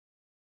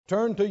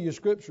Turn to your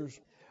scriptures.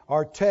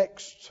 Our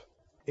text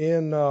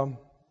in 1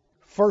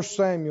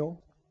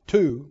 Samuel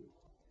 2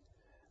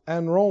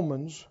 and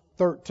Romans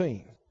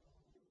 13.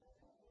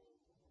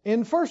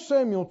 In 1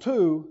 Samuel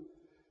 2,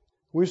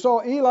 we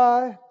saw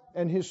Eli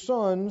and his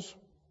sons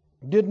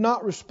did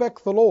not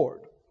respect the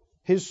Lord.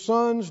 His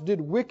sons did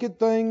wicked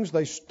things.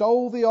 They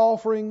stole the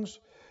offerings.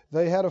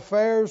 They had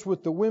affairs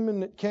with the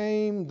women that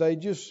came. They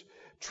just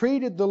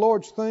treated the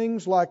Lord's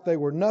things like they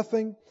were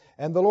nothing.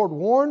 And the Lord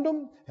warned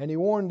them, and He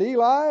warned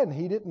Eli, and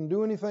he didn't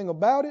do anything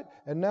about it,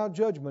 and now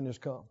judgment has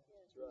come.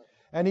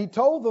 And He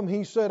told them,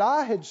 He said,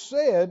 I had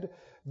said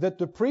that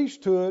the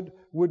priesthood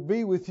would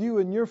be with you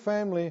and your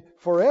family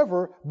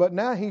forever, but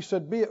now He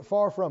said, be it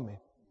far from me.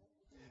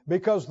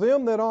 Because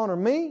them that honor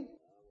me,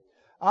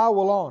 I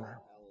will honor.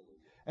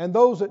 And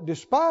those that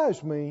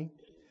despise me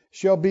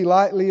shall be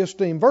lightly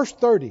esteemed. Verse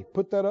 30,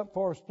 put that up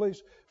for us,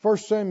 please. 1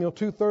 Samuel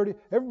 2:30.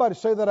 Everybody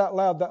say that out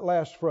loud, that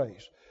last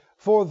phrase.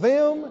 For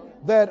them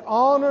that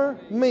honor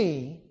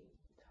me,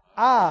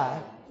 I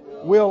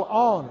will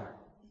honor.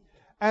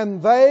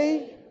 And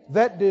they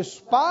that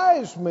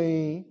despise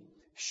me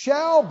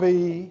shall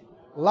be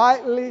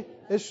lightly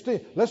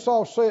esteemed. Let's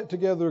all say it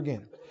together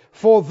again.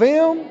 For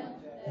them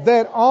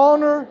that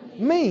honor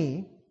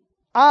me,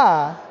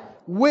 I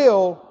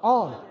will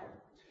honor.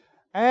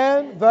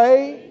 And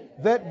they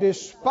that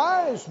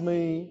despise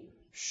me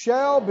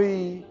shall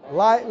be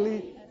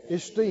lightly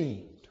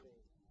esteemed.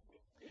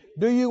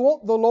 Do you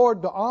want the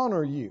Lord to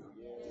honor you?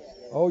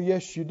 Oh,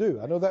 yes, you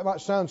do. I know that might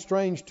sound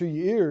strange to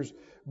your ears,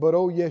 but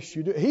oh, yes,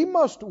 you do. He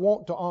must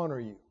want to honor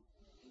you.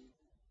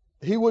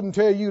 He wouldn't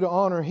tell you to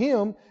honor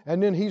Him,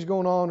 and then He's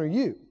going to honor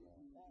you.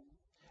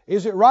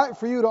 Is it right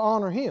for you to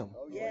honor Him?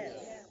 Yes.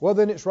 Well,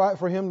 then it's right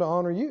for Him to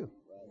honor you.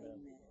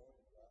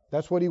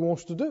 That's what He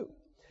wants to do.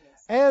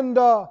 And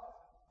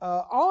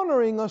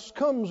honoring us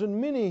comes in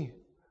many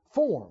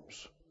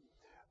forms.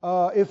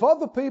 If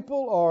other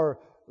people are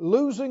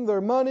losing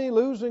their money,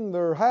 losing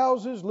their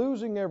houses,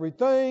 losing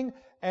everything,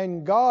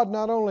 and God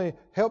not only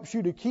helps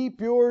you to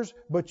keep yours,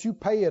 but you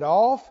pay it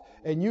off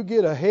and you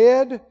get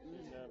ahead,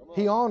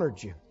 He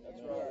honored you.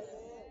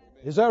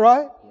 Is that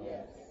right?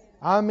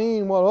 I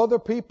mean, while other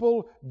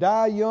people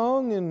die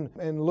young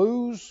and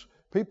lose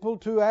people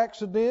to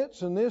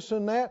accidents and this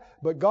and that,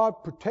 but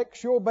God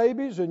protects your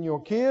babies and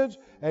your kids,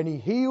 and He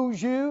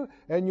heals you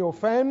and your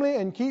family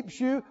and keeps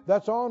you,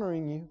 that's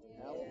honoring you.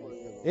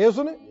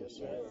 Isn't it?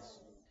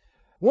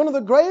 One of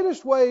the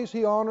greatest ways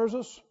He honors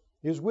us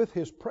is with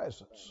His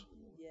presence.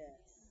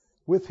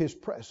 With His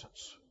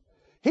presence.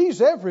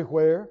 He's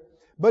everywhere,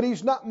 but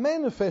He's not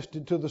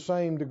manifested to the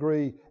same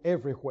degree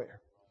everywhere.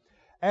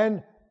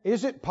 And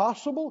is it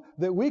possible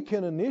that we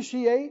can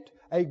initiate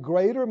a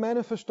greater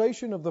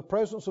manifestation of the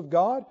presence of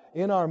God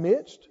in our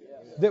midst?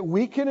 That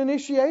we can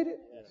initiate it?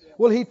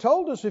 Well, He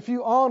told us, if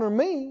you honor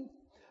me,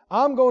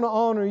 I'm going to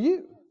honor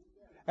you.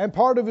 And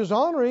part of His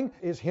honoring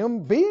is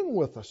Him being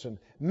with us and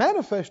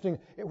manifesting.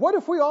 What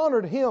if we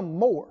honored Him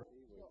more?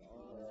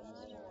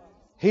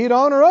 He'd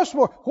honor us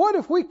more. What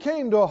if we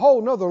came to a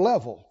whole nother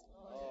level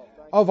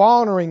of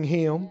honoring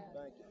Him?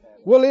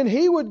 Well, then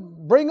He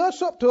would bring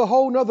us up to a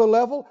whole nother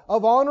level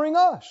of honoring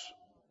us.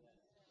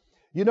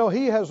 You know,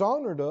 He has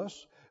honored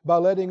us by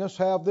letting us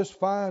have this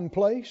fine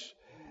place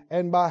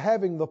and by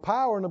having the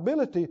power and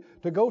ability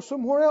to go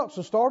somewhere else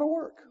and start a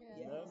work.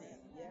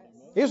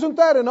 Isn't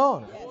that an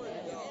honor?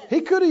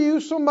 He could have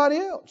used somebody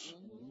else.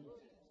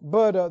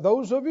 But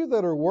those of you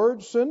that are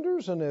word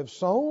senders and have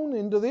sown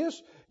into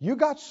this, you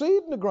got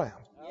seed in the ground.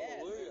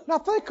 Now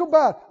think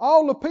about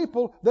all the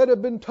people that have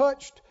been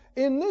touched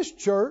in this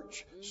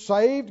church,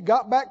 saved,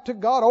 got back to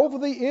God over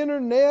the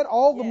internet,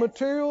 all the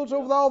materials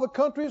over all the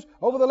countries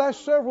over the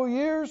last several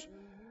years.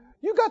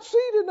 You got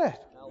seed in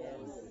that.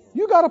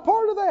 You got a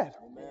part of that.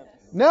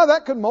 Now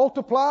that could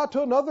multiply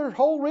to another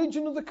whole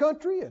region of the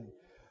country, and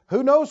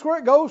who knows where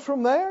it goes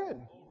from there.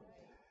 And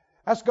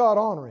that's God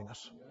honoring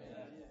us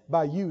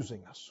by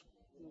using us.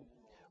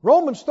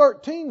 Romans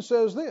 13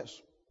 says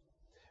this.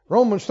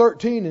 Romans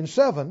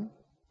 13:7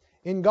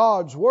 in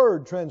God's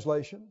Word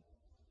translation.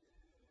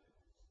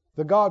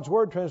 The God's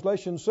Word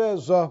translation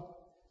says,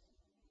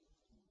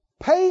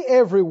 pay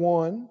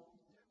everyone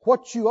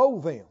what you owe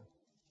them.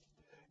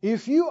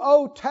 If you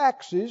owe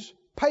taxes,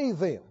 pay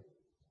them.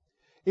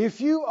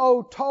 If you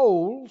owe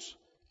tolls,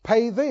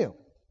 pay them.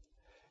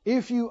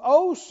 If you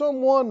owe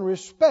someone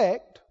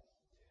respect,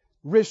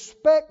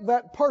 respect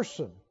that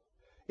person.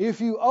 If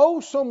you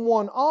owe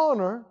someone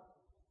honor,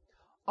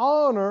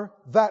 honor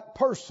that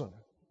person.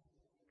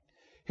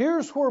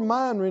 Here's where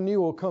mind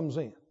renewal comes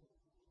in.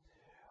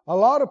 A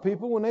lot of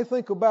people, when they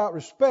think about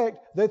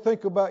respect, they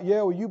think about,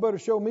 you better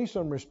show me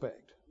some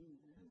respect.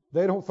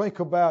 They don't think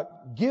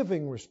about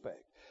giving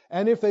respect.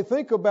 And if they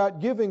think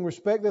about giving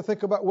respect, they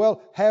think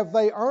about, have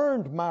they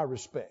earned my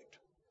respect?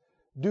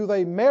 Do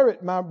they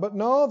merit my... But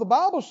no, the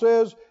Bible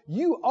says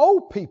you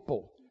owe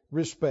people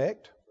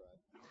respect.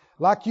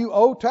 Like you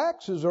owe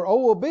taxes or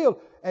owe a bill.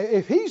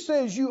 If He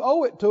says you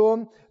owe it to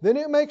them, then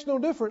it makes no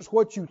difference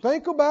what you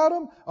think about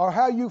them or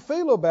how you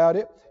feel about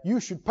it. You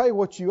should pay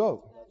what you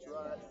owe.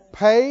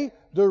 Pay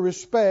the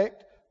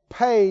respect,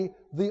 pay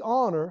the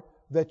honor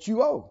that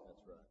you owe.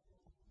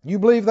 You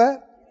believe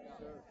that?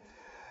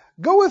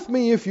 Go with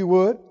me if you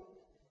would.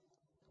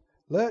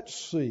 Let's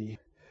see.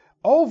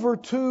 Over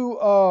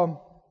to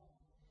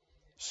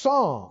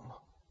Psalm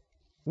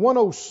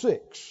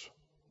 106.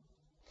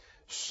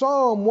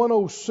 Psalm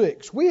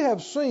 106. We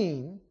have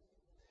seen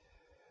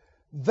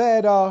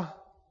that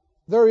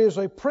there is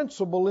a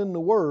principle in the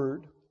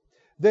Word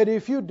that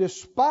if you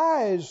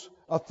despise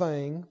a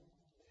thing,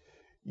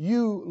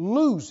 you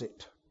lose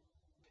it.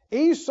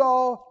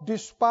 Esau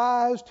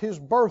despised his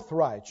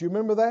birthright. You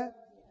remember that?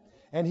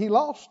 And he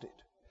lost it.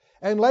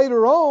 And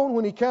later on,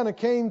 when he kind of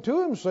came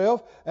to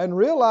himself and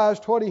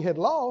realized what he had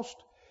lost,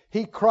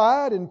 he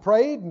cried and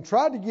prayed and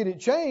tried to get it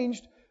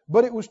changed,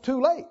 but it was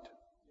too late.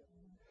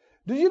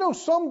 Did you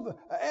know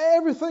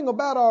everything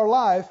about our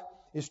life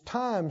is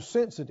time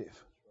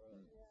sensitive?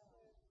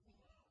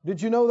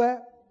 Did you know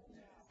that?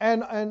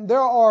 And there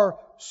are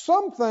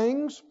some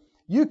things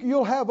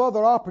you'll have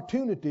other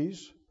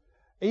opportunities,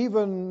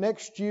 even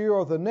next year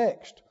or the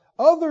next.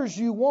 Others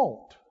you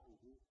won't.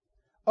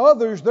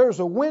 Others, there's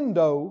a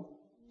window,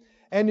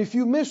 and if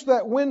you miss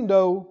that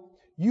window,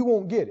 you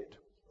won't get it.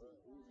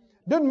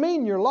 Doesn't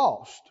mean you're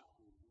lost.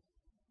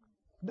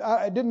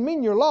 It didn't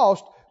mean you're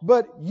lost,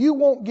 but you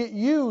won't get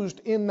used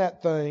in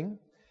that thing,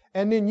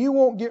 and then you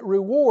won't get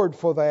reward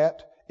for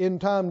that in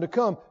time to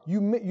come.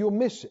 You'll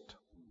miss it.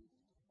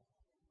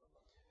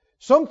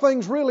 Some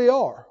things really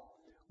are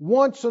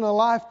once in a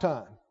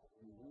lifetime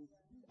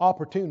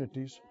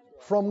opportunities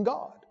from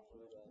God.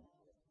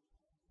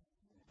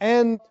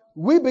 And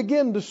we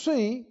begin to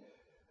see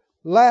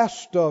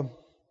last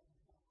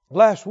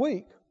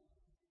week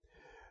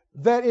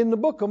that in the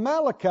book of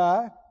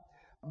Malachi,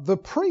 the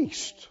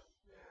priests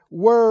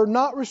were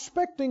not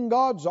respecting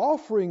God's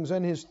offerings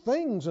and His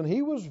things, and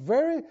He was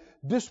very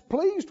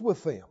displeased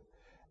with them.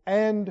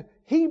 And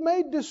He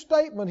made this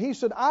statement. He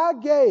said, I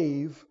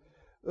gave,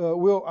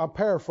 I'll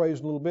paraphrase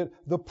a little bit,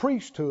 the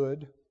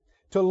priesthood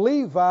to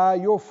Levi,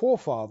 your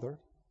forefather,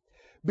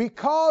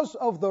 because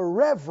of the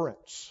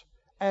reverence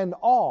and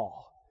awe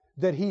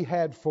that he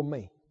had for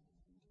me.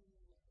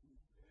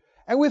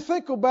 And we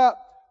think about,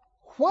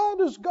 why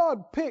does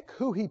God pick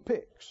who He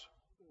picks?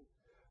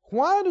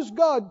 Why does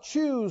God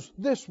choose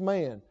this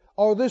man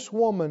or this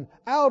woman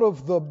out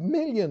of the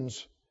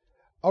millions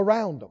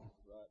around them?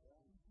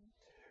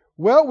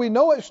 Well, we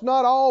know it's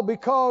not all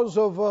because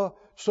of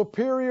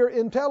superior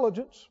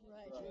intelligence.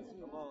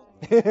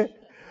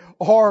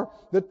 Or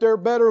that they're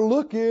better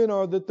looking,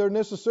 or that they're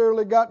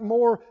necessarily got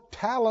more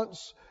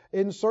talents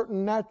in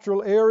certain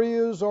natural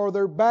areas, or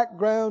their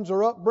backgrounds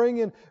or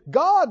upbringing.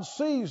 God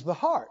sees the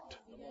heart.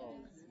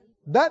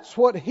 That's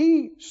what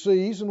He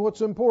sees and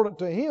what's important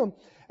to Him.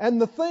 And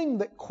the thing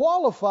that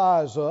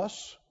qualifies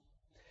us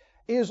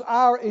is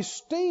our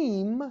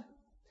esteem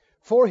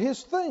for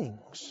His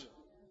things.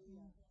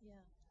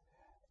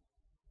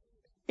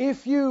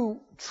 If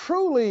you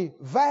truly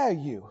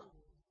value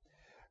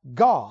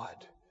God,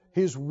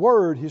 His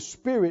Word, His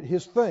Spirit,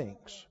 His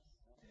things,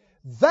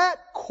 that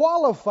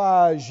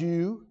qualifies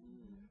you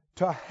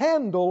to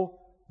handle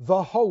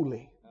the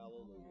holy.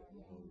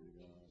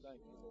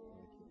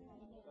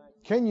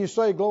 Can you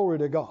say glory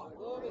to God?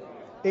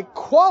 It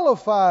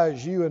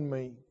qualifies you and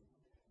me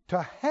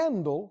to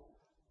handle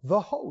the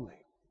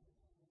holy.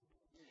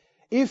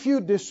 If you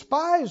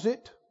despise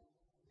it,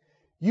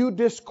 you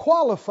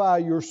disqualify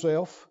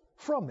yourself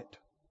from it.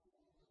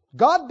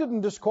 God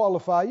didn't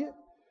disqualify you.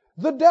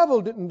 The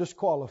devil didn't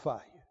disqualify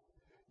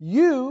you.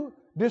 You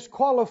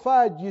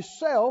disqualified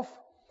yourself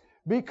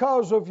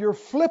because of your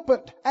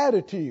flippant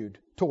attitude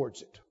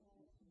towards it.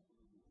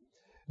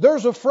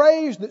 There's a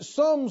phrase that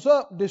sums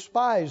up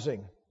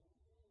despising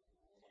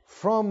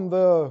from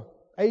the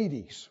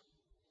 80s.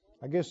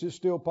 I guess it's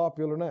still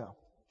popular now.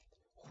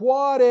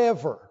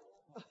 Whatever.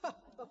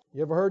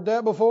 You ever heard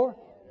that before?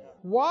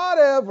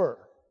 Whatever.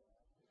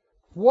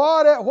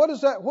 What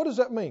does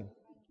that mean?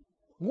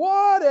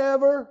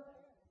 Whatever.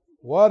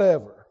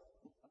 Whatever.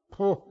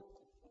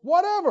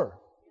 Whatever.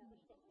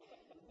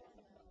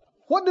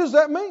 What does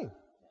that mean?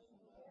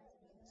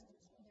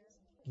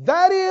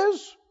 That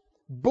is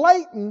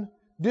blatant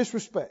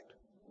disrespect.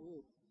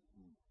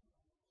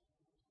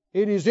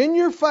 It is in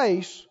your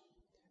face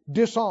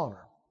dishonor.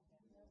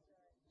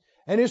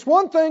 And it's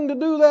one thing to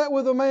do that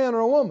with a man or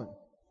a woman,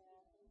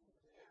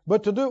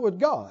 but to do it with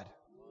God.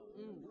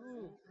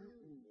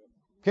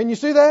 Can you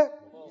see that?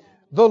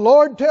 The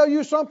Lord tell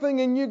you something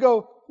and you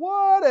go,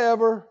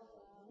 whatever.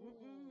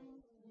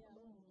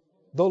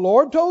 The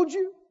Lord told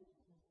you,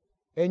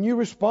 and you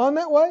respond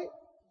that way.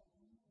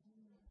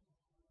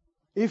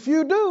 If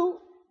you do,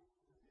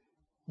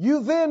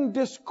 you then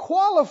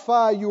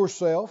disqualify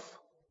yourself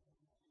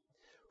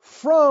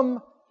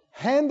from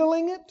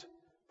handling it,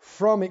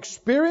 from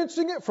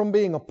experiencing it, from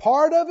being a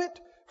part of it,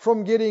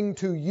 from getting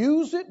to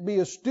use it, be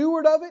a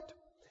steward of it.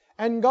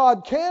 And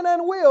God can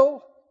and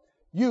will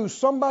use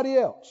somebody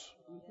else.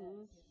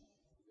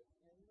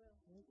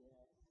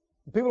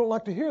 People don't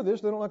like to hear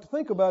this. They don't like to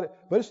think about it.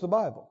 But it's the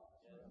Bible.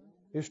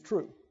 It's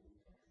true.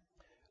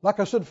 Like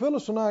I said,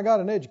 Phyllis and I got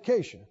an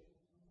education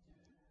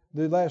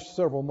the last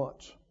several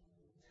months,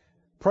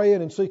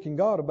 praying and seeking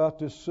God about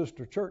this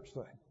sister church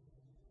thing.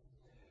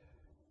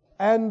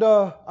 And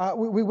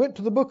we went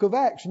to the book of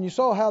Acts, and you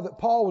saw how that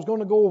Paul was going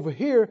to go over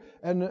here,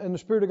 and the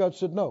Spirit of God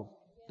said, no,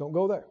 don't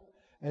go there.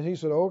 And he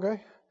said,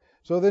 okay.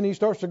 So then he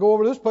starts to go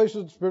over this place,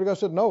 and the Spirit of God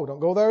said, no, don't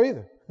go there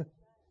either.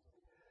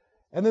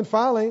 And then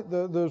finally,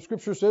 the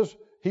Scripture says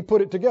he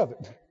put it together.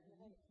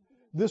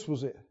 This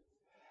was it.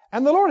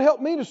 And the Lord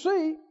helped me to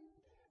see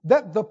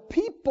that the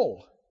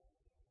people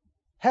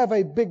have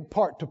a big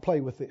part to play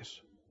with this.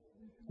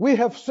 We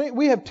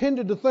have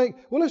tended to think,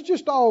 well, it's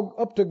just all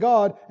up to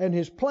God and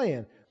His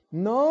plan.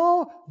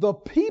 No, the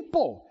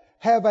people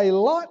have a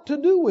lot to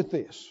do with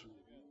this.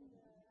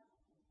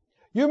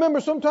 You remember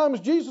sometimes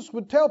Jesus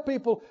would tell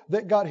people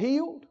that got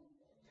healed,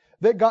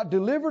 that got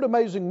delivered,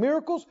 amazing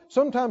miracles.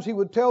 Sometimes He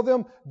would tell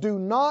them, do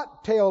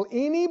not tell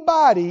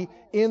anybody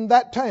in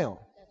that town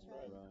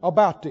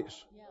about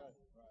this.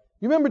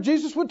 You remember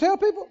Jesus would tell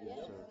people?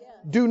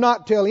 Do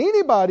not tell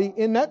anybody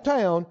in that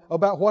town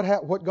about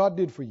what God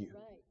did for you.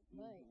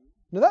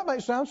 Now that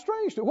might sound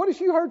strange. What if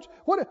you heard?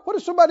 What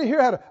if somebody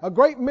here had a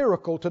great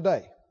miracle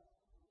today?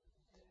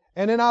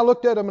 And then I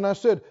looked at them and I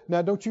said,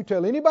 now don't you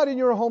tell anybody in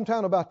your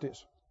hometown about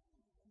this.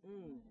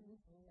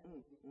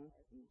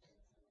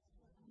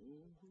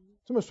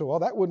 Somebody said, well,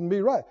 that wouldn't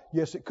be right.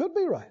 Yes, it could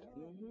be right.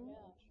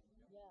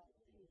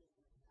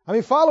 I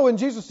mean, following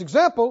Jesus'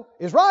 example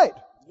is right.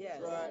 Yes,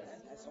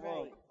 that's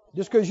right.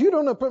 Just because you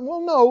don't know,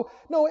 well,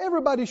 no,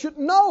 everybody should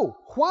know.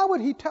 Why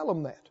would He tell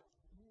them that?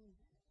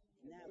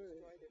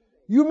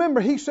 You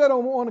remember He said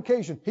on one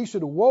occasion, He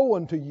said, woe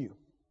unto you,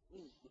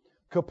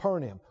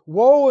 Capernaum.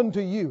 Woe unto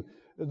you,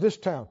 this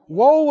town.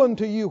 Woe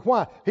unto you.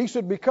 Why? He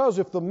said, because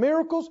if the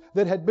miracles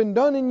that had been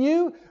done in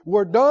you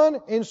were done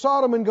in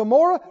Sodom and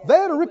Gomorrah, they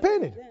had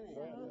repented.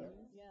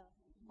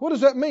 What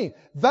does that mean?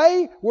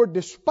 They were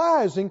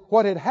despising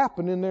what had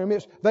happened in their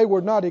midst. They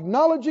were not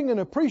acknowledging and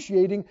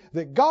appreciating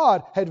that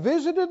God had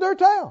visited their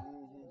town.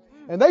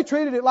 And they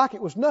treated it like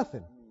it was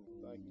nothing.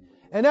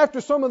 And after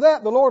some of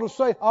that, the Lord will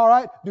say, all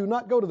right, do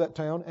not go to that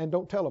town and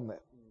don't tell them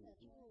that.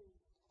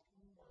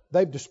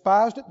 They've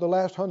despised it the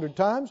last 100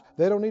 times.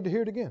 They don't need to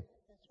hear it again.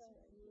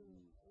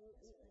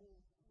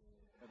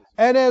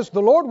 And as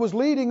the Lord was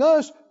leading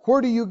us,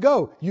 where do you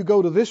go? You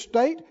go to this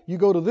state, you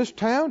go to this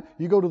town,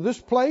 you go to this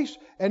place.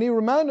 And He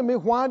reminded me,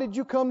 why did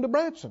you come to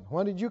Branson?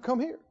 Why did you come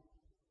here?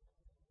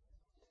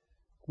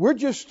 We're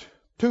just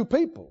two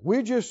people.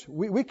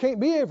 We can't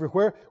be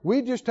everywhere.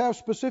 We just have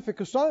specific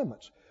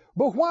assignments.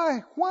 But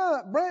why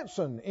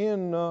Branson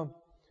in,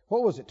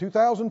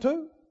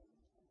 2002?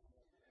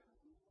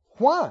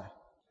 Why?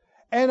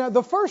 And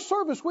the first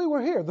service we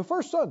were here, the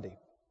first Sunday,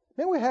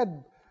 man, we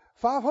had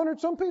 500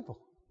 some people.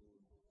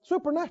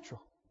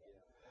 Supernatural.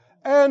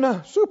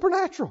 And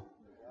supernatural.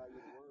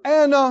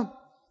 And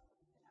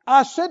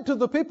I said to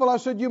the people, I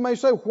said, you may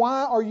say,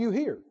 why are you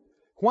here?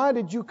 Why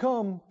did you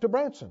come to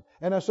Branson?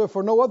 And I said,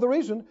 for no other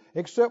reason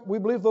except we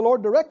believe the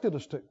Lord directed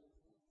us to.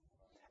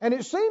 And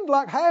it seemed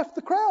like half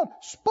the crowd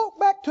spoke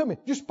back to me,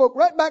 just spoke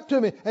right back to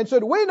me and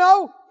said, we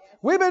know,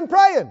 we've been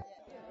praying.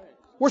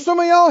 Were some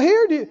of y'all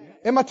here?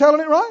 Am I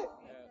telling it right?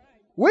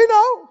 We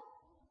know.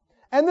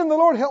 And then the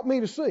Lord helped me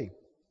to see.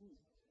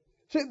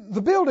 See,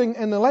 the building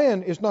and the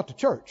land is not the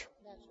church.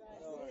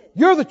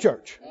 You're the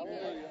church.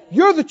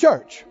 You're the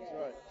church.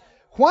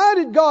 Why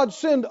did God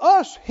send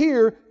us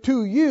here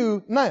to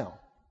you now?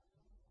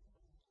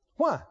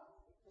 Why?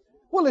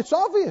 Well, it's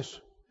obvious.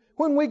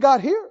 When we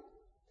got here,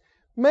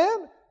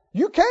 man,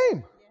 you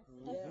came.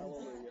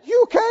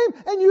 You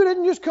came, and you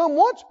didn't just come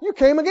once. You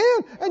came again,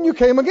 and you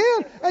came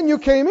again, and you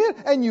came in,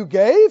 and you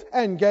gave,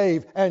 and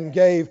gave, and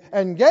gave,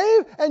 and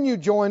gave, and you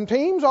joined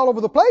teams all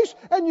over the place,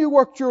 and you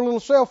worked your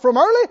little self from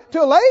early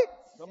till late.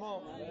 Come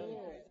on.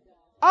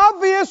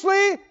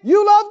 Obviously,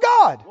 you love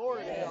God.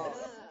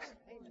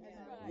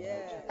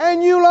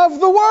 And you love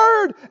the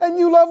Word, and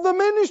you love the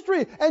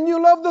ministry, and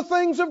you love the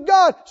things of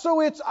God.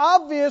 So it's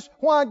obvious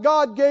why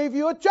God gave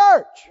you a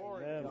church.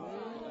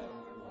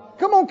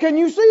 Come on, can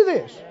you see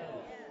this?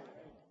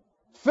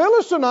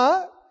 Phyllis and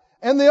I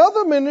and the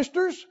other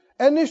ministers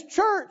and this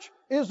church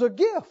is a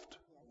gift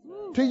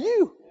to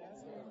you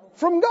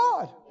from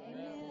God.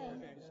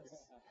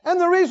 And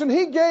the reason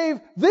He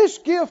gave this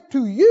gift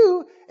to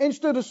you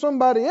instead of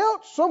somebody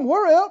else,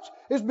 somewhere else,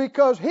 is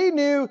because He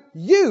knew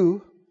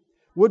you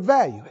would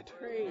value it.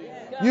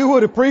 You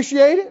would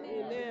appreciate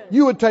it.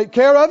 You would take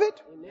care of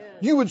it.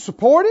 You would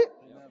support it.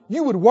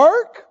 You would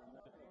work.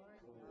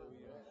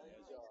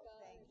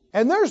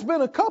 And there's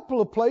been a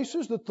couple of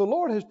places that the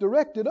Lord has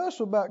directed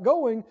us about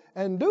going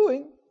and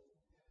doing.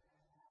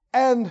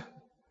 And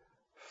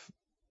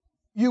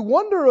you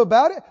wonder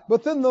about it,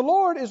 but then the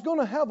Lord is going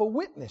to have a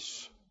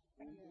witness.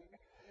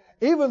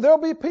 Even there'll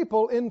be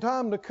people in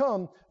time to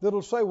come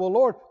that'll say, well,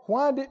 Lord,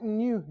 why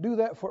didn't you do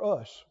that for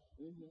us?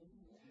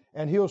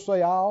 And He'll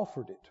say, I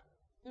offered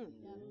it.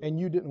 And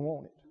you didn't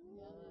want it.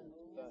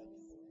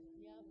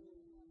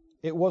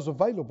 It was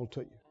available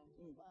to you.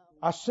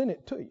 I sent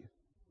it to you.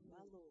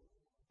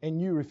 And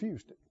you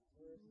refused it.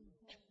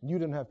 You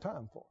didn't have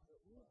time for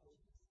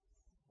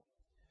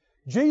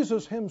it.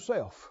 Jesus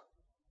himself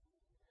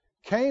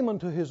came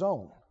unto his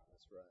own.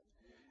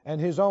 And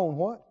his own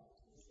what?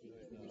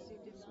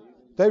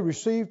 They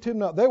received him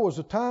not. There was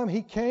a time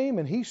he came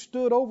and he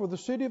stood over the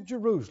city of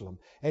Jerusalem.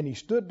 And he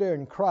stood there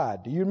and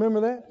cried. Do you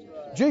remember that?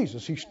 Right.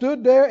 Jesus, he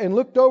stood there and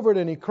looked over it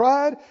and he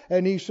cried.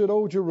 And he said,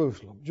 "Oh,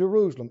 Jerusalem,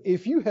 Jerusalem,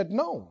 if you had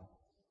known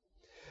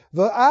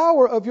the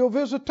hour of your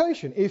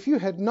visitation, if you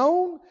had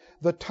known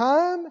the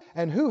time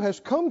and who has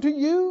come to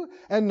you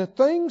and the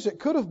things that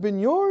could have been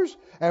yours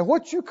and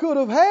what you could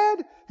have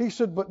had." He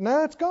said, "But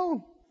now it's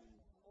gone.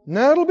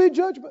 Now it'll be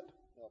judgment."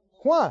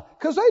 Why?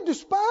 Because they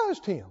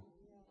despised him.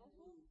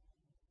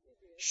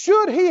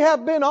 Should he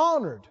have been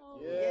honored?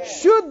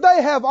 Yes. Should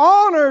they have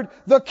honored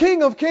the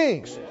King of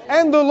Kings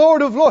and the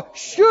Lord of Lords?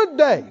 Should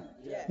they?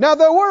 Yes. Now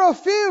there were a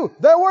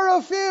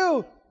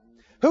few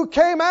who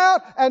came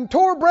out and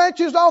tore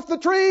branches off the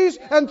trees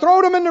and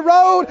threw them in the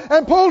road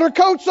and pulled their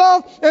coats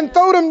off and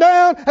threw them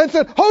down and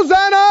said,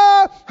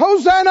 "Hosanna!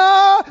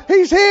 Hosanna!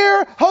 He's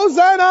here!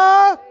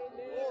 Hosanna!"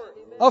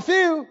 A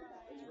few.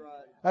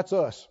 That's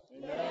us.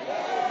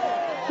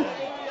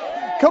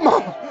 Come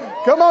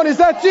on, is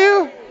that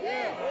you?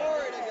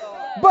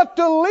 But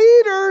the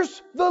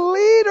leaders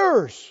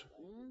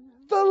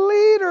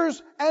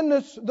and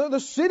the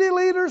city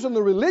leaders and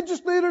the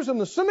religious leaders and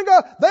the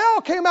synagogue, they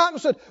all came out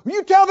and said,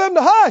 "You tell them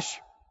to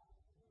hush.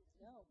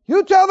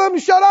 You tell them to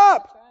shut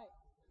up."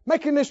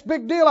 Making this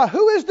big deal out.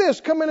 Who is this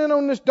coming in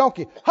on this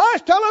donkey?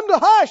 Hush, tell them to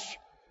hush.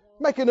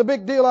 Making a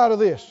big deal out of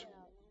this.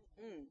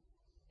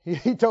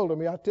 He told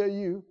them, "I tell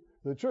you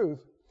the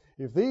truth.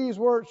 If these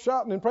weren't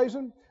shouting and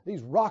praising,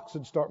 these rocks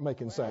would start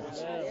making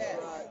sounds.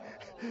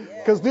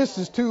 Because this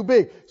is too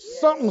big.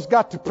 Something's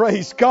got to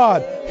praise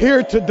God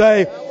here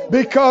today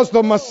because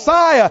the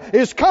Messiah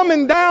is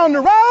coming down the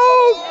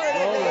road.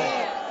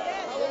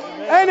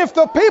 And if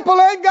the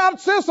people ain't got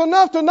sense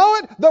enough to know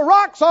it, the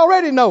rocks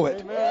already know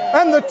it.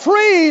 And the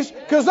trees,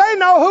 because they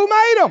know who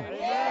made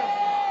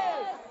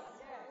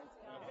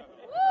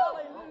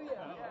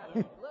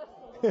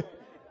them.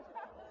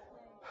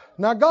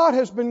 Now God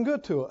has been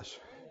good to us.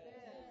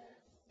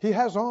 He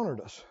has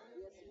honored us.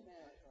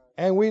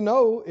 And we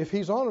know if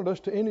He's honored us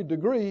to any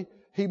degree,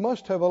 He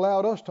must have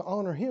allowed us to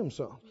honor Him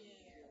some.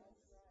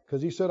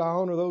 Because He said, "I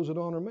honor those that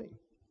honor me."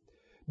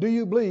 Do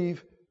you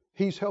believe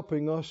He's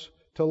helping us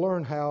to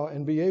learn how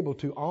and be able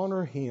to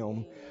honor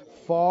Him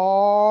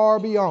far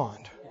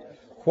beyond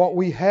what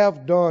we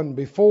have done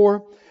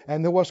before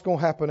and then what's going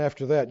to happen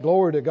after that?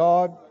 Glory to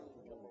God.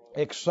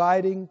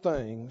 Exciting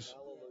things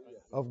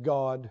of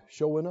God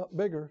showing up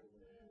bigger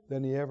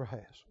than He ever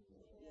has.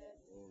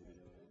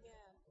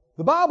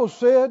 The Bible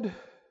said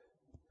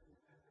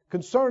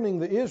concerning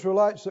the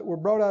Israelites that were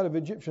brought out of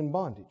Egyptian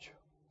bondage.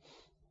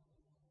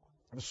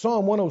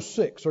 Psalm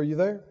 106, are you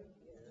there?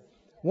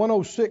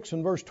 106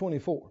 and verse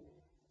 24.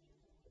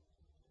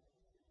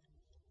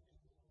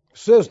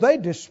 Says they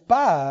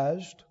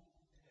despised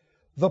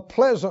the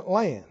pleasant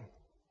land.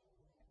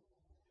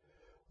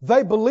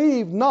 They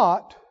believed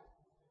not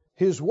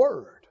His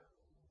word.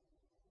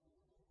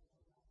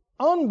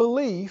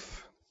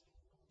 Unbelief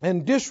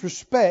and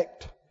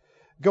disrespect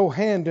go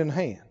hand in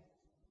hand.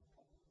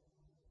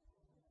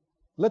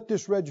 Let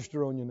this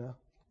register on you now.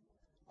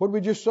 What did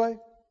we just say?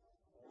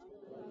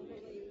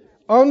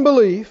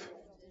 Unbelief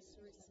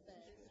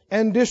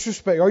and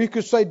disrespect. Or you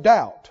could say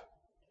doubt.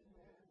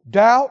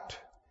 Doubt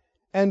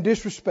and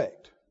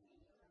disrespect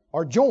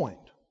are joined.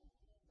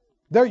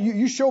 There,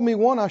 you show me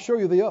one, I show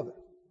you the other.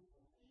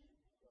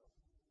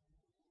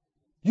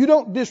 You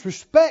don't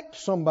disrespect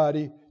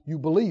somebody you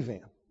believe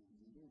in.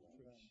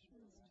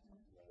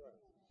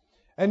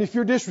 And if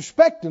you're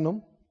disrespecting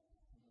them,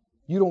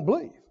 you don't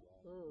believe.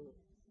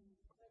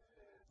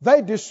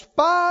 They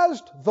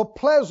despised the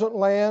pleasant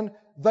land.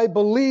 They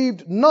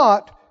believed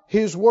not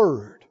His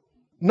word.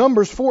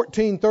 Numbers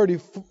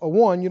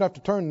 14:31. You'd have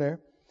to turn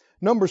there.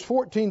 Numbers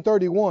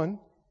 14:31.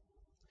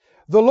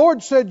 The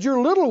Lord said,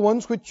 "Your little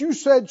ones, which you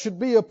said should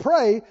be a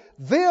prey,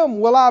 them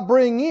will I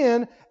bring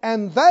in,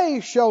 and they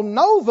shall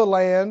know the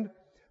land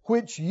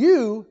which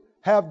you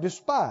have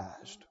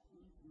despised."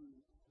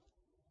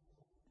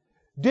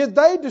 Did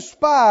they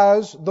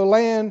despise the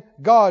land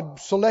God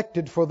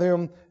selected for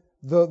them,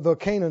 the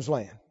Canaan's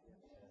land?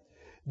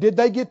 Did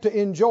they get to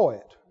enjoy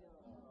it?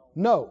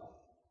 No.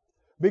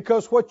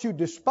 Because what you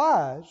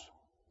despise,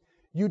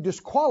 you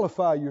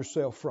disqualify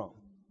yourself from.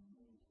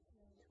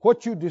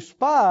 What you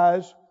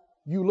despise,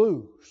 you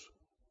lose.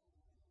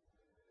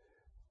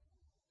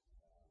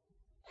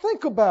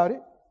 Think about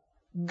it.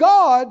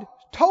 God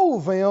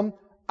told them,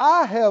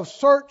 "I have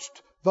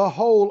searched the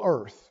whole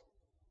earth,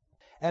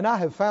 and I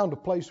have found a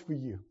place for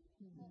you.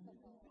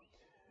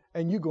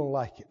 And you're going to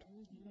like it.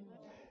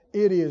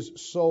 It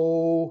is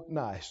so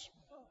nice.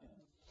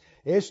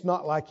 It's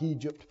not like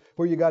Egypt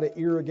where you got to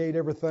irrigate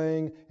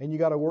everything and you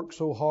got to work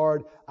so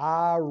hard.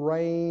 I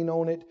rain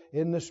on it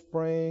in the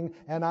spring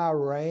and I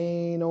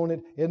rain on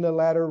it in the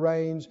latter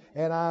rains.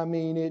 And I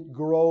mean, it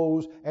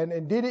grows.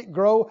 And did it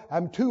grow?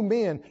 2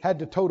 men had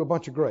to tote a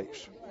bunch of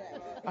grapes.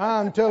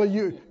 I'm telling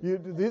you,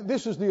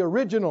 this is the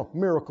original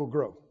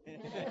Miracle-Gro.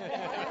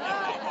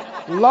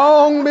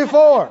 Long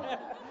before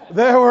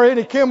there were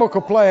any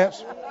chemical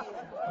plants,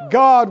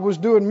 God was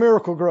doing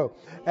Miracle-Gro.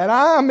 And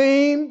I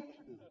mean,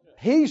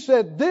 He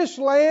said, this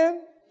land,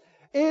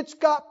 it's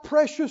got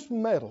precious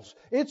metals.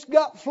 It's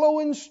got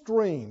flowing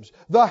streams.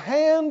 The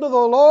hand of the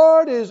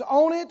Lord is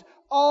on it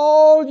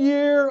all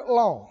year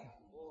long.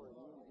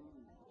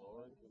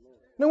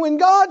 Now when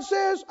God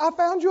says, I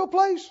found you a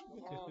place,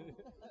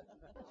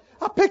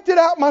 I picked it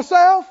out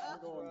myself,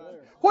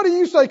 what do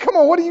you say? Come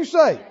on, what do you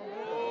say?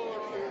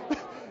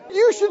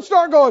 You should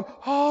start going,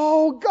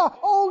 oh God,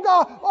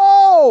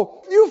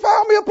 oh, you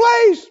found me a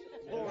place.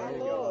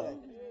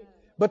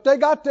 But they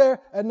got there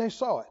and they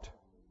saw it.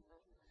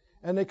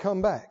 And they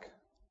come back.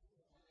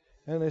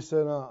 And they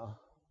said,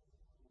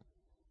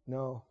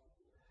 no,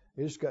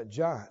 it's got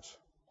giants.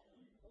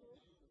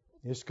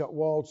 It's got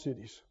walled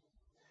cities.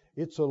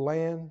 It's a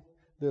land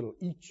that'll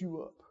eat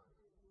you up.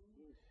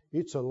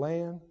 It's a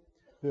land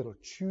that'll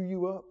chew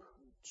you up,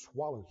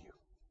 swallow you.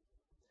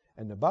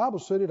 And the Bible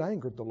said it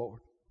angered the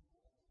Lord,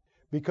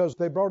 because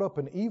they brought up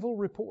an evil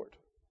report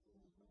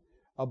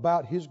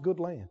about His good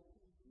land.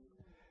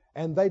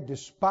 And they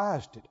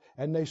despised it.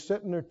 And they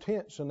sat in their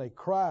tents and they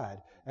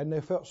cried and they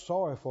felt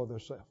sorry for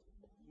themselves.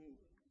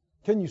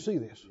 Can you see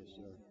this? Yes,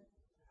 sir.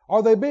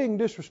 Are they being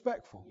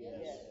disrespectful?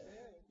 Yes.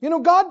 You know,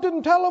 God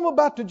didn't tell them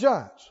about the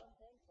giants.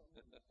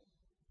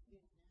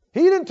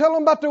 He didn't tell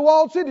them about the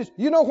walled cities.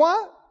 You know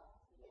why?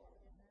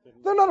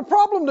 They're not a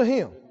problem to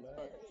Him.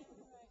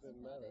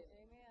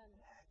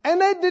 And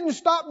they didn't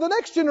stop the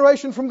next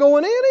generation from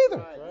going in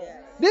either.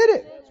 Did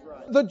it?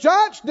 The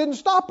giants didn't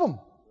stop them.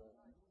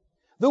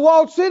 The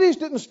walled cities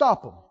didn't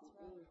stop them.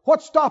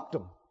 What stopped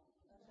them?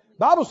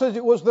 The Bible says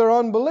it was their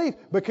unbelief.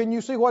 But can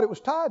you see what it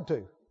was tied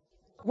to?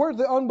 Where did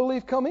the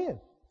unbelief come in?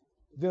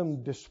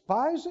 Them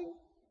despising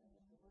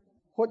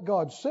what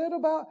God said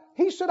about.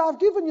 He said, I've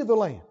given you the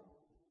land.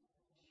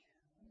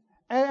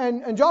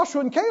 And Joshua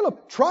and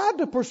Caleb tried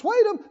to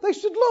persuade them. They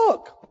said,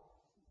 look,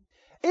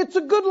 it's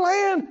a good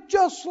land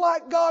just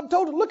like God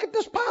told them. Look at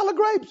this pile of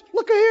grapes.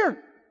 Look at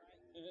here.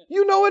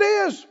 You know it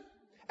is.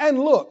 And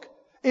look,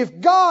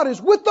 if God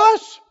is with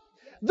us,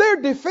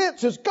 their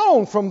defense is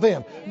gone from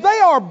them. They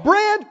are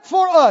bread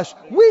for us.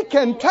 We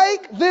can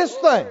take this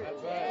thing.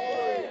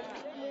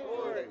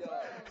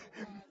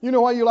 You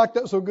know why you like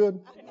that so good?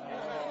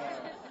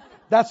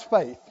 That's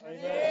faith.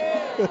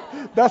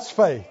 That's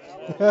faith.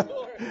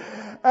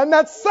 And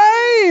that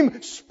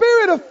same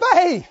spirit of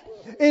faith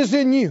is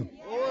in you.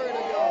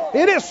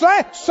 It is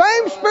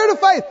same spirit of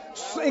faith.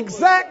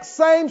 Exact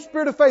same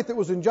spirit of faith that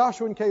was in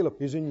Joshua and Caleb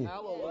is in you.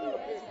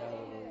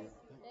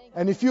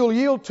 And if you'll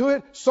yield to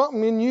it,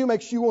 something in you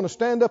makes you want to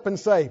stand up and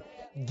say,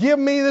 give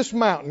me this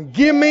mountain.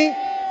 Give me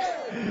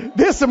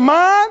this of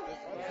mine.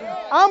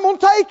 I'm going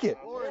to take it.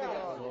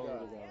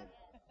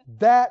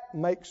 That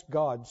makes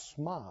God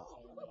smile.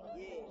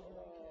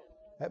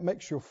 That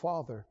makes your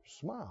Father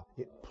smile.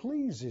 It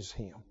pleases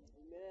Him.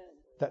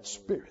 That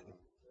spirit.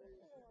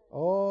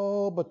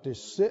 Oh, but to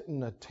sit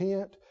in a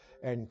tent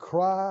and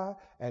cry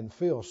and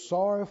feel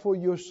sorry for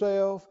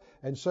yourself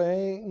and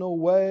say, ain't no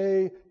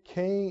way,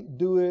 can't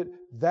do it.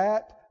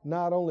 That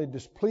not only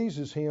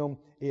displeases Him,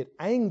 it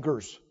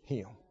angers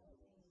Him.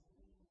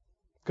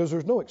 Because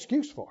there's no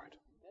excuse for it.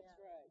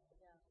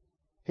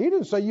 He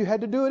didn't say you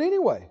had to do it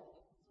anyway.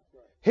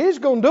 He's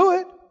going to do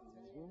it.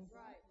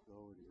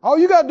 All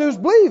you got to do is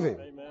believe Him.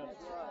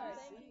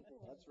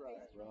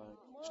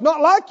 It's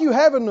not like you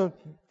having to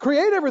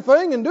create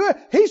everything and do it.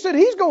 He said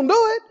He's going to do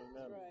it.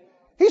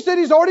 He said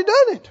He's already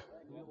done it.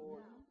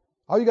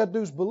 All you got to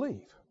do is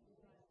believe.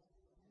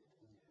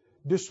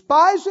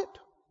 Despise it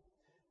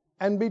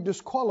and be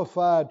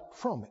disqualified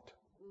from it.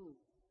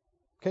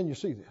 Can you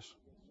see this?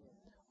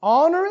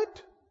 Honor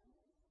it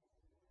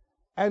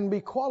and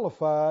be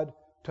qualified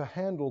to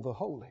handle the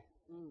holy.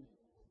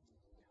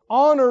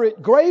 Honor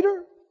it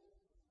greater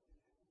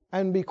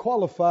and be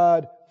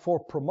qualified for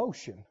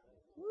promotion.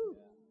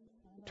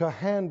 To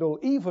handle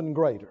even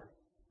greater.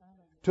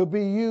 To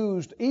be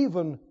used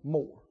even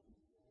more.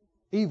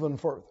 Even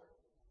further.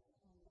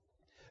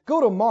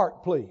 Go to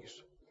Mark,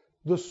 please.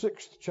 The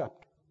 6th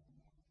chapter.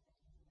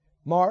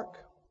 Mark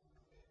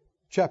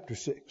chapter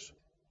 6.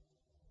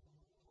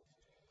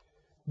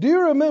 Do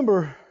you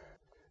remember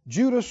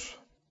Judas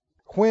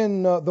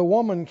when the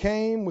woman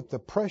came with the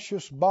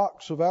precious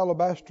box of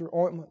alabaster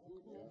ointment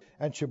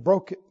and she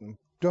broke it and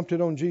dumped it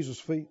on Jesus'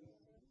 feet?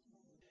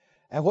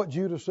 And what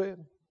Judas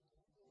said?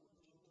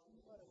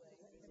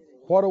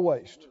 What a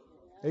waste.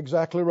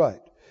 Exactly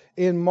right.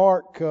 In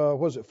Mark,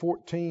 was it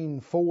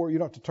 14:4? You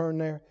don't have to turn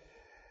there.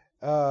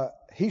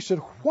 He said,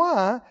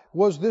 why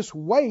was this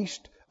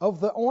waste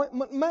of the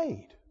ointment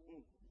made?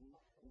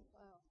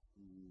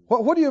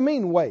 What do you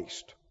mean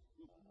waste?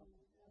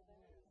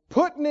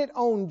 Putting it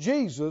on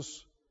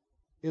Jesus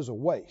is a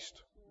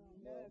waste.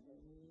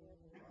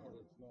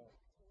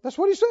 That's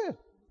what he said.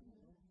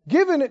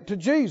 Giving it to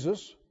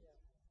Jesus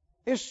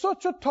is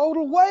such a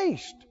total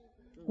waste.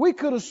 We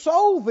could have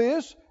sold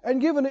this and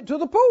given it to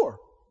the poor.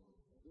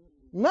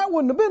 And that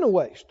wouldn't have been a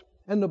waste.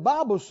 And the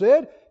Bible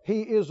said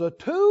he is a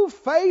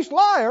two-faced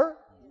liar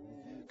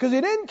because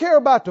he didn't care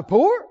about the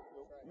poor.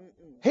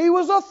 He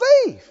was a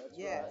thief.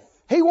 Yes.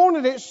 He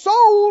wanted it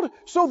sold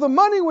so the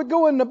money would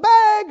go in the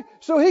bag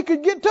so he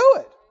could get to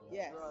it.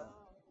 Yes.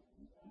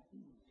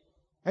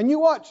 And you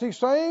watch these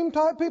same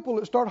type people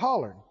that start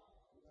hollering.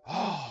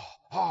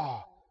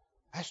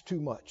 That's too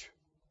much.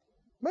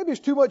 Maybe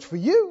it's too much for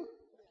you.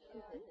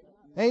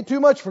 Ain't too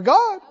much for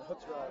God.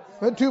 That's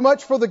right. Wasn't too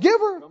much for the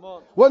giver. Come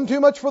on. Wasn't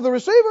too much for the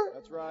receiver.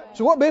 That's right.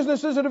 So what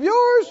business is it of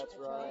yours? That's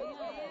right.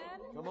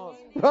 Come on.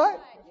 Right?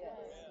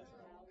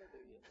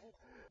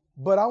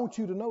 But I want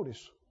you to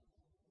notice,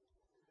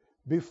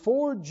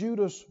 before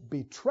Judas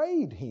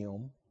betrayed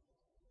him,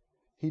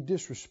 he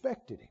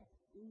disrespected him.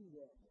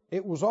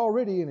 It was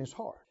already in his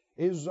heart.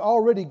 It was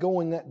already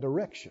going that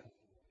direction.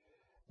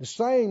 The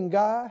same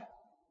guy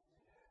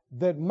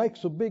that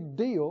makes a big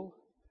deal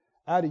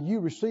out of you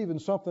receiving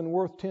something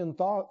worth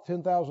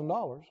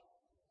 $10,000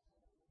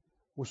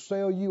 will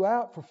sell you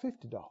out for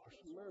 $50.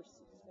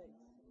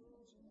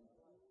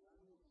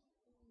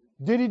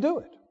 Did he do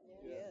it?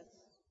 Yes.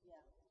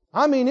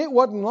 I mean, it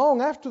wasn't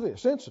long after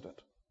this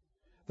incident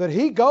that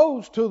he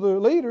goes to the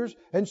leaders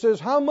and says,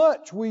 how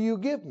much will you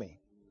give me?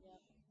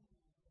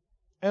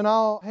 And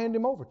I'll hand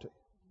him over to you.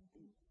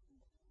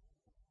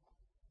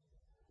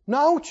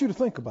 Now, I want you to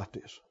think about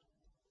this.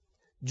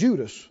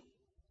 Judas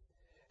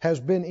has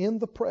been in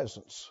the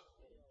presence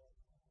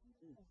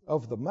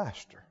of the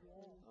Master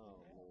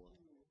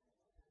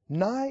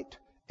night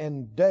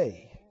and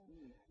day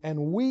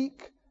and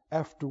week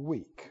after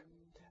week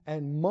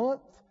and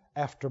month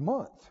after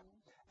month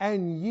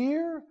and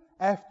year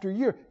after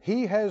year.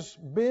 He has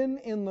been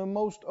in the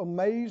most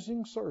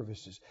amazing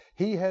services.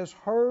 He has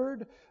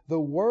heard the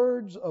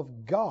words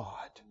of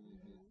God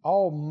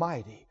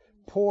Almighty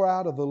pour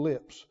out of the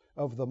lips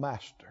of the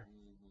Master.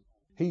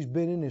 He's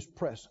been in His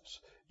presence.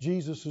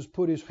 Jesus has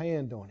put His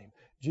hand on him.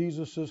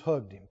 Jesus has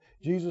hugged him.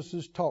 Jesus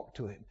has talked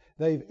to him.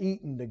 They've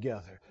eaten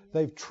together.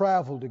 They've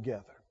traveled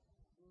together.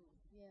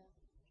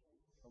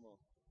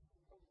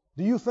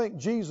 Do you think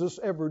Jesus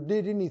ever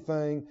did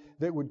anything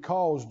that would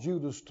cause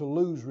Judas to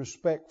lose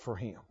respect for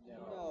him?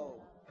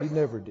 No. He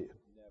never did.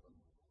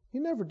 He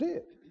never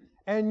did.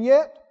 And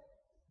yet,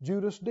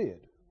 Judas did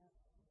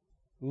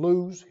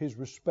lose his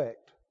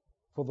respect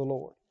for the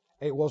Lord.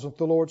 It wasn't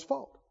the Lord's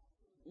fault.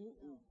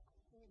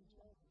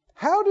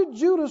 How did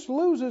Judas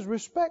lose his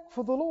respect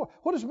for the Lord?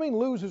 What does it mean,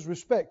 lose his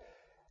respect?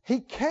 He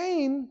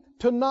came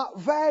to not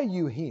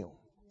value him.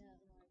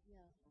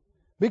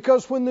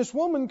 Because when this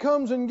woman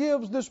comes and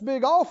gives this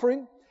big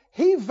offering,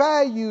 he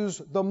values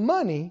the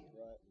money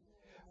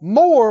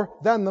more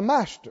than the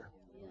Master.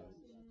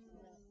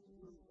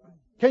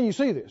 Can you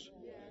see this?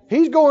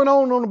 He's going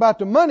on about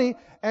the money,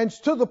 and it's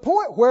to the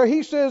point where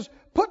he says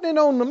putting it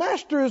on the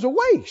Master is a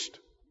waste.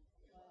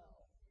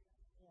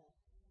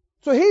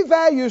 So he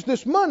values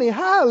this money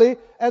highly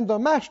and the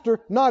Master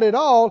not at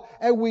all.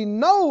 And we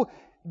know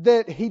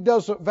that he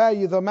doesn't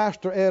value the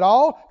Master at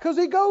all because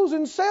he goes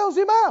and sells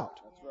him out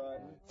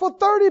for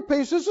 30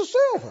 pieces of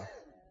silver.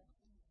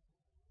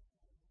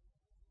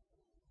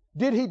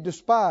 Did he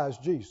despise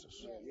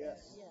Jesus? Yes.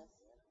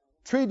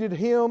 Treated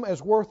him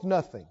as worth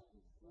nothing?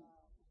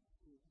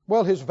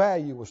 Well, his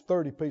value was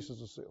 30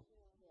 pieces of silver.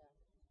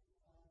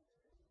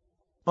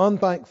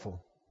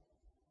 Unthankful.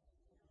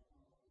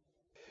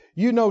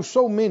 You know,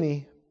 so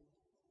many,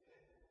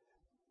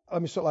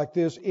 let me say it like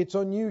this, it's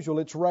unusual,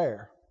 it's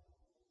rare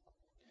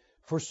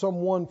for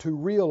someone to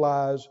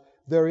realize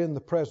they're in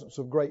the presence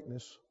of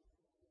greatness.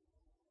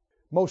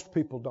 Most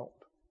people don't.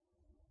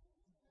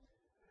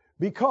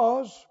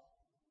 Because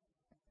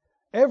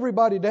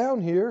everybody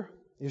down here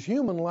is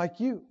human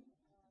like you.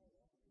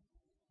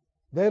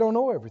 They don't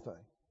know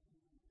everything.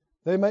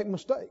 They make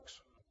mistakes.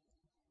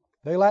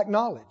 They lack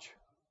knowledge.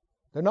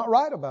 They're not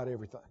right about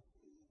everything.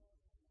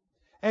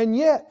 And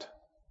yet,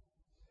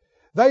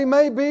 they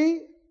may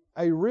be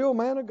a real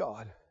man of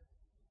God,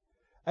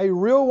 a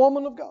real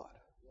woman of God,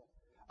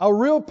 a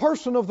real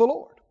person of the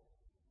Lord.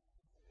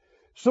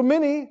 So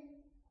many,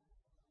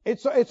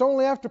 it's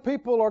only after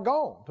people are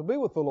gone to be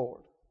with the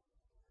Lord.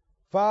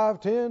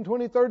 5, 10,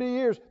 20, 30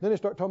 years, then they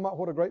start talking about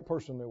what a great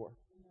person they were.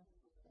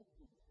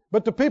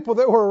 But the people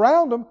that were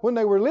around them when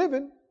they were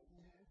living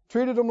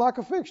treated them like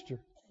a fixture.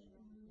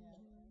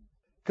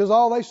 Because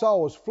all they saw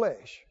was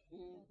flesh.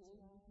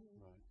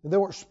 They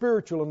weren't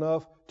spiritual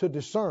enough to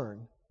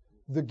discern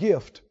the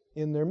gift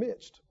in their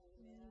midst.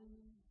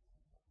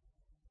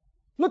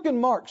 Look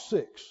in Mark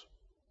 6.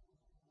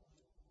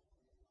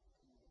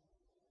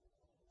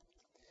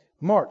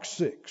 Mark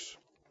 6.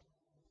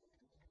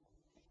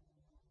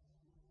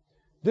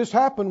 This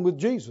happened with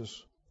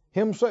Jesus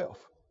himself.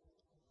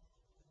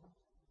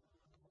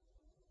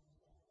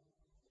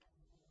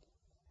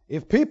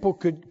 If people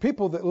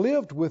that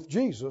lived with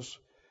Jesus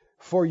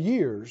for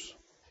years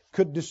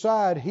could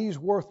decide he's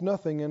worth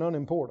nothing and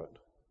unimportant,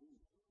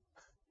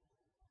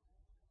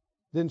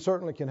 then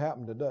certainly can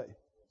happen today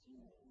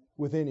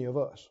with any of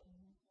us.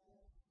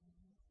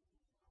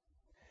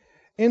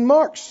 In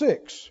Mark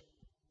 6,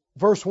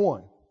 verse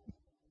 1,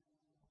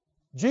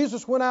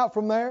 Jesus went out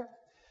from there.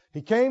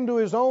 He came to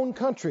his own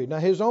country. Now,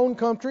 his own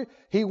country,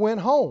 he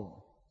went home.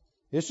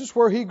 This is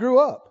where he grew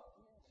up.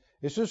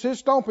 This is his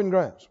stomping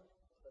grounds.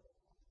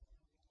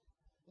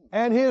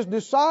 And his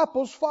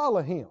disciples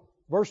follow him.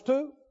 Verse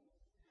 2.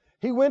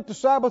 He went to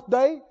Sabbath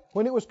day.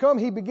 When it was come,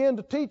 he began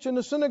to teach in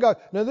the synagogue.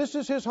 Now, this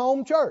is his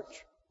home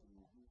church.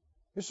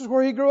 This is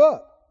where he grew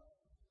up.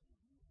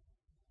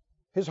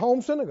 His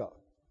home synagogue.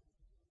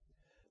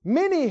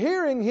 Many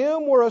hearing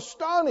him were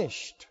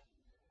astonished,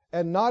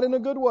 and not in a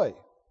good way.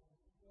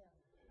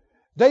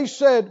 They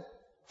said,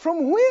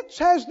 "From whence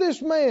has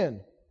this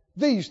man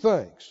these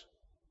things?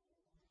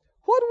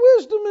 What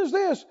wisdom is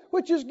this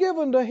which is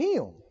given to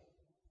him?"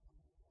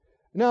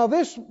 Now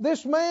this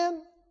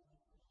man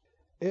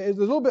is a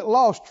little bit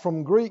lost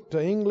from Greek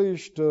to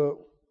English to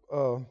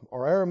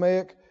or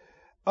Aramaic.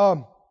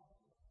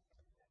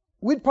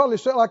 We'd probably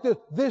say it like this: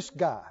 this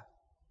guy,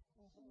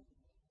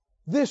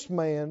 this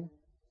man,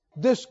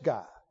 this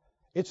guy.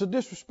 It's a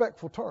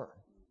disrespectful term.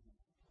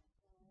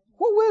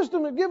 What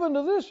wisdom is given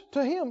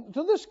to him,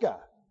 to this guy,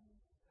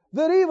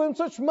 that even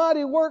such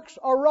mighty works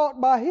are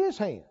wrought by his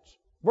hands?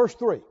 Verse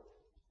 3.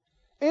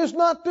 Is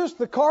not this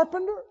the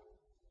carpenter,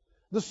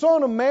 the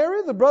son of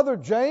Mary, the brother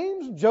of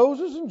James,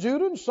 Joseph, and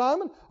Judah, and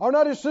Simon? Are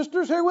not his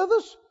sisters here with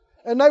us?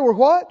 And they were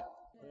what?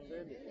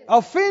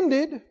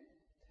 Offended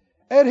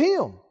at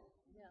him.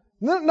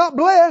 Not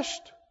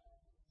blessed.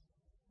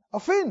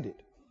 Offended.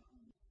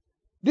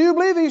 Do you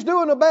believe he's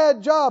doing a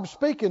bad job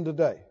speaking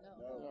today?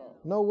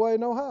 No way,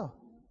 no how.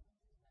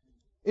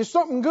 Is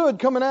something good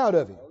coming out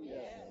of him?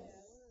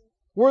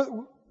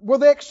 Were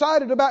they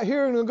excited about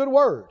hearing a good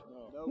word?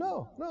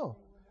 No.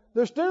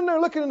 They're standing there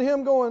looking at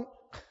him going,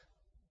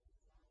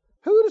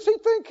 who does he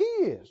think he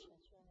is?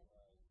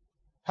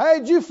 Hey,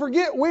 did you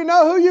forget we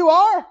know who you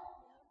are?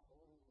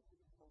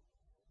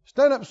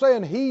 Stand up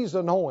saying he's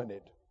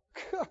anointed.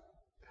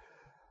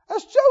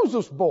 That's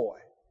Joseph's boy.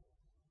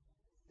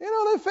 You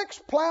know, they fix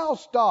plow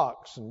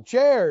stocks and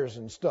chairs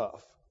and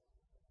stuff.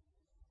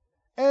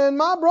 And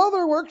my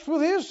brother works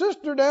with his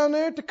sister down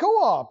there at the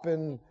co-op.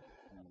 And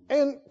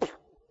who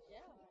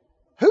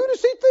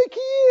does he think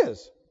he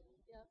is?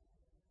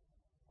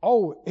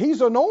 Oh,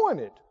 he's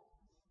anointed.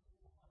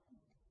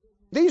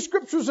 These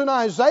scriptures in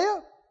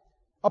Isaiah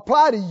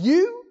apply to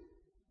you.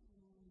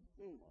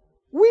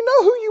 We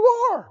know who you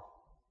are.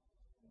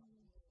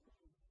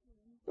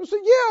 They say,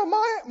 yeah,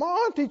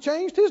 my auntie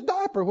changed his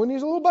diaper when he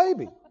was a little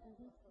baby.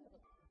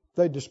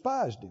 They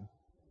despised him,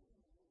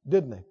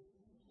 didn't they?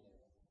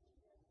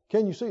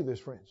 Can you see this,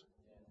 friends?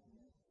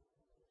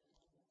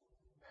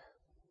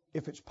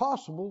 If it's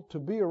possible to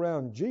be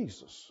around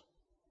Jesus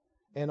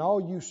and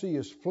all you see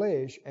is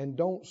flesh and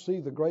don't see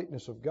the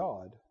greatness of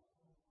God,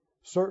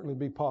 certainly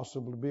be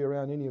possible to be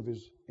around any of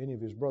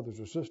his brothers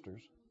or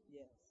sisters.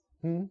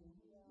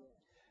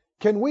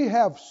 Can we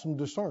have some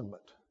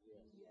discernment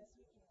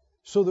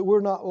so that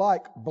we're not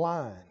like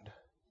blind,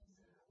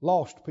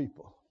 lost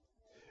people?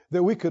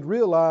 That we could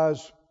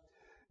realize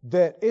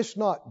that it's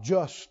not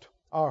just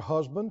our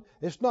husband,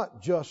 it's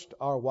not just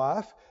our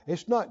wife,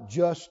 it's not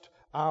just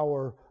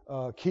our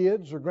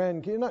kids or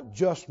grandkids, not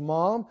just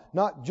mom,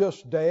 not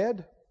just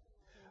dad.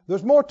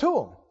 There's more to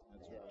them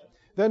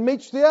than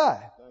meets the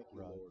eye.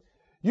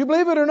 You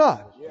believe it or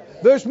not?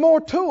 There's more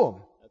to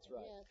them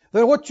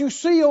than what you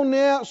see on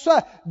the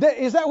outside.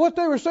 Is that what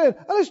they were saying?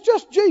 Oh, it's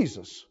just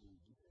Jesus,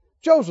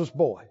 Joseph's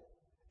boy.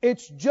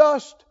 It's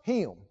just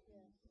him.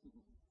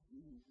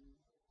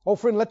 Oh,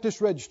 friend, let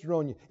this register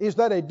on you. Is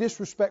that a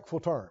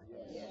disrespectful term?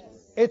 Yes.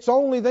 It's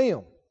only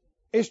them.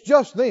 It's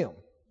just them.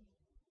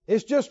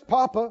 It's just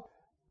Papa.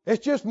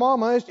 It's just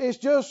Mama. It's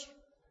just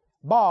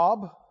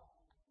Bob.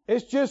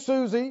 It's just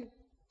Susie.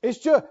 It's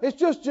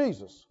just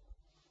Jesus.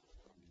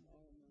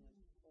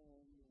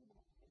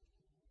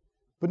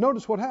 But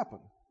notice what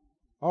happened.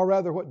 Or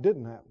rather, what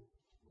didn't happen.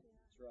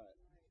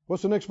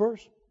 What's the next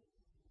verse?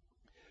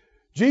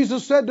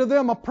 Jesus said to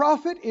them, a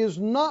prophet is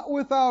not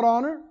without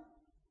honor,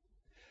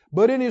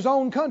 but in his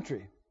own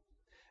country,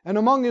 and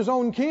among his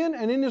own kin,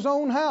 and in his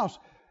own house.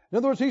 In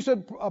other words, he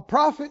said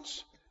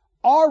prophets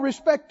are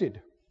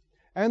respected,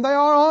 and they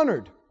are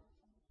honored,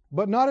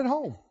 but not at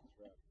home.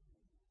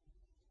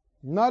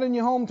 Not in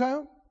your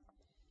hometown,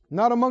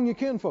 not among your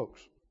kin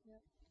folks.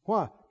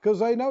 Why? Because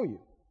they know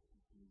you.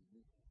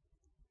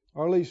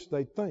 Or at least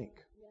they think.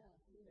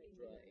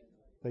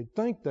 They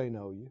think they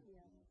know you.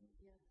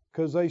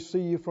 Because they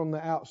see you from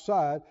the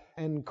outside,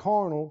 and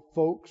carnal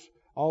folks,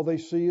 all they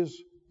see is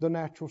the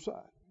natural side.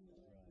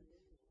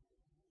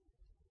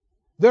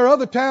 There are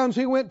other towns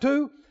he went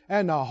to,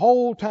 and the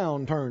whole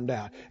town turned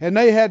out. And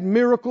they had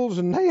miracles,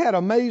 and they had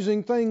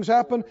amazing things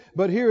happen.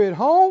 But here at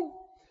home,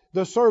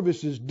 the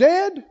service is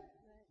dead.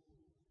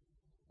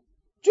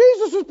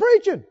 Jesus is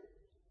preaching,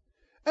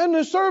 and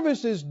the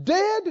service is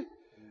dead.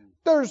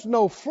 There's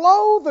no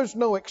flow. There's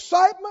no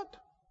excitement.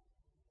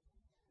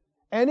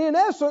 And in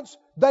essence,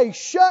 they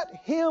shut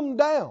him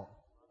down.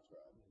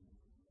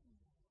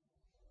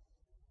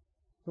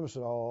 People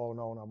said, oh,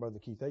 no, Brother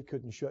Keith, they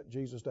couldn't shut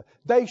Jesus down.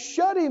 They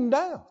shut him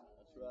down.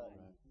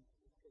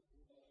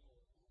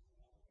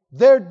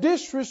 Their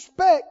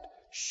disrespect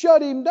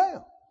shut him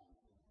down.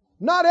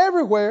 Not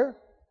everywhere,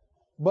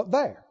 but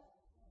there.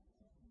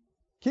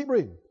 Keep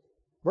reading.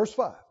 Verse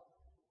 5.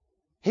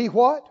 He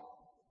what?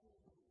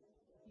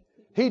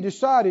 He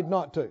decided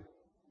not to.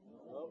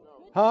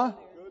 Huh?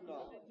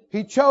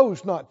 He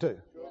chose not to.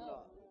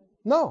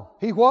 No.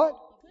 He what?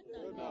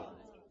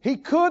 He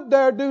could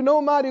there do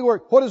no mighty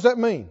work. What does that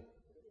mean?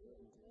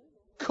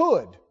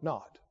 Could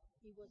not.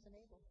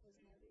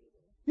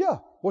 Yeah,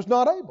 was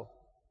not able.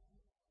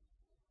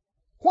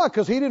 Why?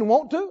 Because he didn't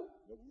want to?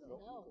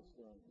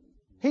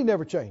 He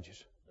never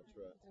changes.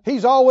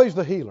 He's always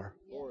the healer.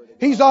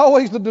 He's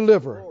always the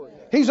deliverer.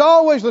 He's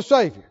always the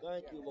Savior.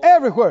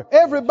 Everywhere,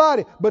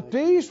 everybody. But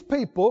these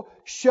people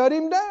shut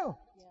him down.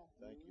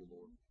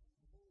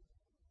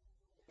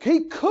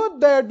 He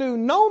could there do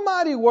no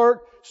mighty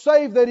work,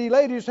 save that he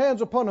laid his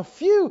hands upon a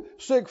few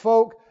sick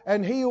folk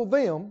and healed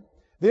them.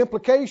 The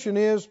implication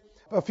is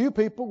a few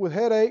people with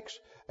headaches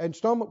and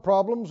stomach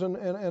problems and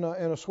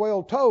a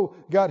swelled toe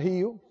got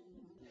healed.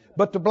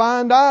 But the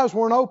blind eyes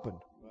weren't opened.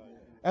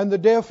 And the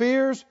deaf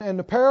ears and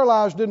the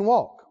paralyzed didn't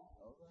walk.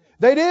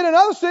 They did in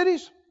other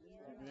cities.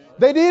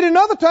 They did in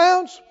other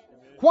towns.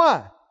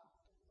 Why?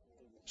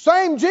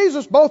 Same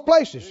Jesus, both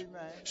places.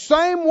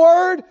 Same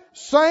word,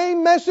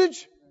 same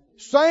message,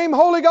 same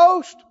Holy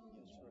Ghost.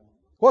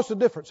 What's the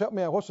difference? Help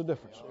me out. What's the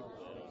difference?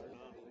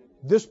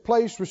 This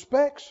place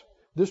respects.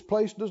 This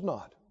place does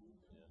not.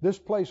 This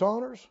place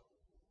honors.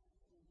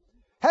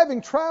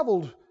 Having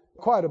traveled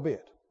quite a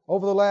bit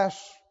over the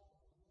last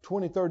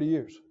 20, 30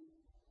 years,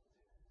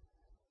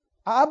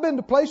 I've been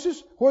to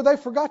places where they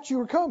forgot you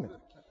were coming.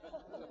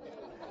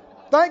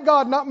 Thank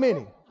God, not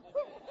many.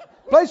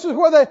 Places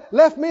where they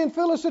left me and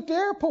Phyllis at the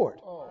airport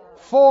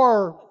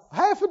for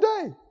half a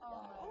day.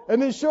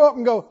 And then show up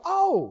and go,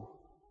 oh,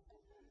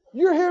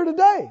 you're here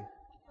today.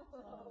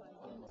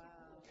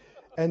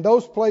 And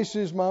those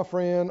places, my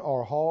friend,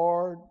 are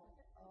hard.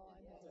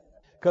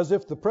 Because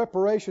if the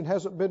preparation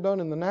hasn't been done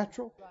in the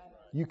natural,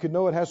 you can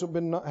know it has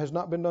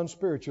not been done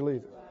spiritually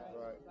either.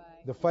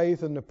 The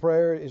faith and the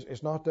prayer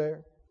is not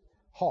there.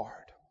 Hard.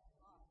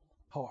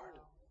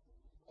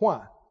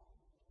 Why?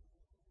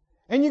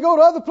 And you go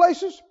to other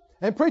places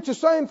and preach the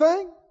same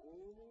thing,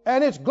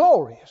 and it's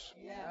glorious.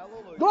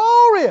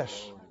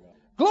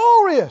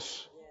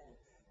 Glorious.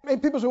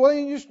 And people say, well,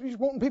 you're just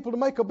wanting people to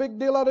make a big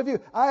deal out of you.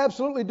 I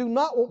absolutely do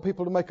not want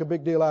people to make a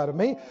big deal out of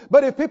me.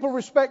 But if people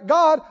respect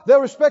God,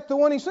 they'll respect the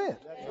one He sent.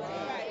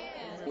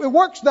 It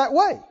works that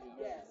way.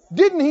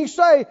 Didn't He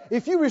say,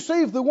 if you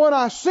receive the one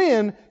I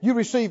send, you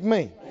receive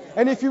me?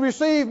 And if you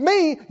receive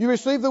me, you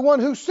receive the one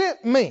who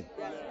sent me.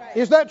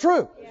 Is that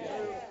true?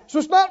 So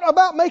it's not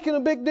about making a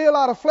big deal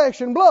out of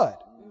flesh and blood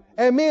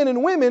and men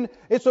and women.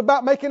 It's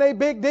about making a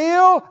big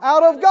deal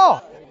out of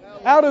God,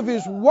 out of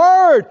His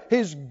Word,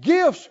 His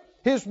gifts,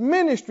 His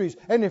ministries.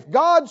 And if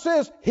God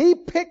says He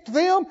picked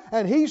them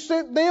and He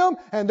sent them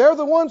and they're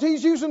the ones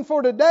He's using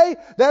for today,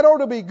 that ought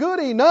to be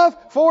good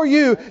enough for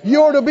you.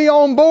 You ought to be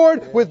on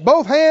board with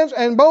both hands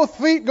and both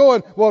feet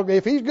going, well,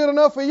 if He's good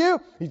enough for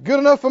you, He's good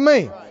enough for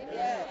me.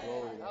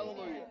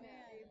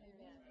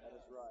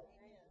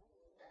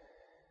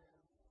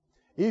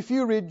 If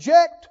you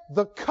reject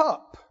the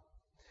cup,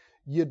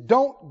 you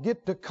don't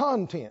get the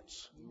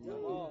contents.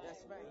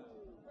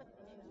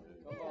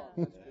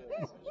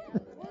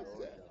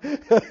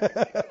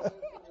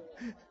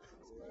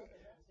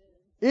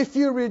 If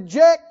you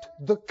reject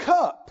the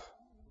cup,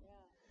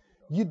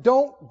 you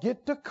don't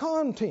get the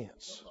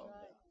contents.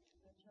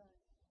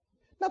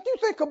 Now, if you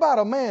think about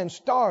a man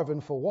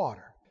starving for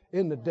water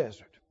in the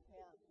desert,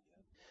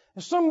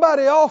 and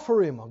somebody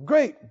offer him a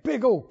great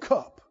big old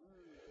cup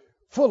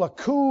full of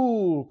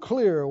cool,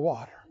 clear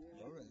water.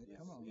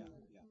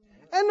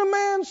 And the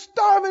man's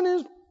starving,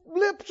 his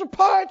lips are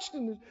parched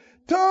and his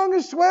tongue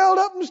is swelled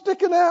up and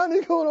sticking out, and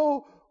he's going,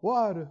 oh,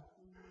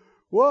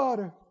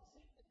 water.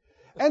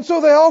 And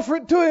so they offer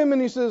it to him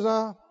and he says,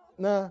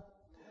 nah,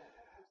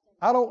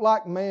 I don't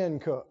like man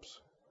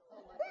cups.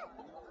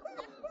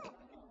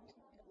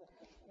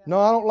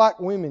 No, I don't like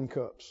women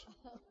cups.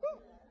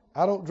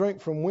 I don't drink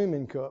from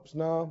women cups.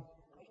 No.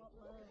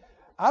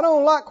 I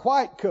don't like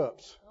white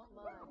cups.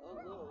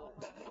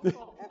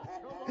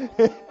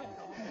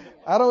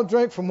 I don't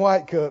drink from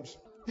white cups.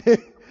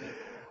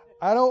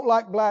 I don't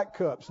like black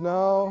cups.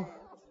 No.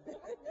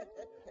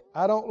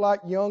 I don't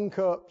like young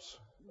cups.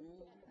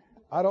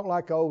 I don't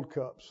like old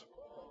cups.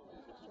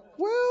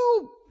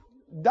 Well,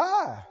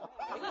 die.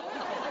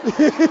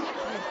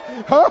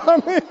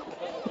 I mean,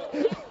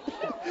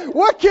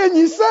 what can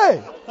you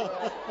say?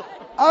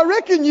 I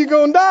reckon you're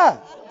going to die.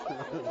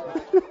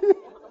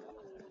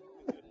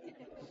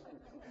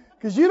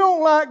 Because you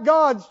don't like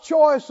God's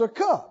choice of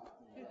cup.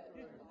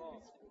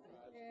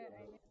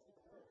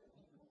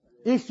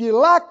 If you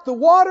like the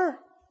water,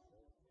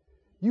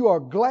 you are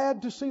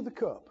glad to see the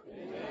cup.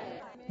 Amen.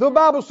 The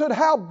Bible said,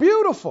 how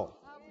beautiful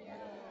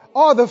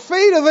are the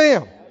feet of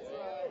them.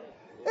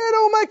 It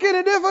don't make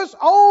any difference.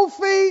 Old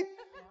feet,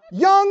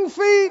 young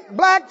feet,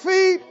 black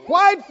feet,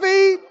 white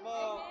feet.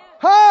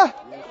 Huh?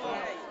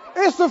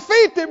 It's the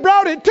feet that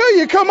brought it to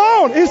you. Come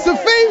on. It's the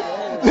feet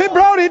that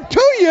brought it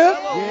to you.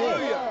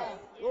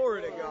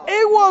 Glory to God.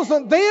 It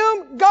wasn't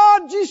them.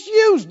 God just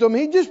used them.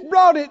 He just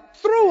brought it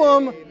through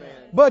them.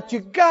 But you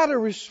got to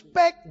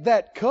respect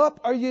that cup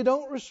or you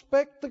don't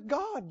respect the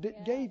God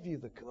that gave you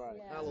the cup.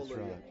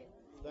 Hallelujah.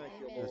 Thank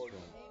you, Lord.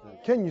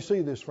 Can you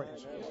see this,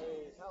 friends?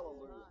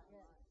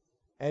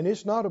 And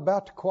it's not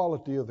about the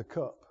quality of the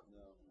cup.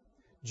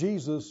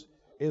 Jesus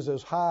is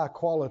as high a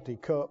quality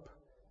cup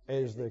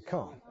as they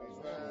come.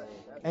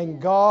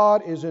 And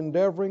God is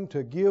endeavoring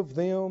to give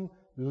them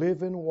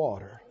living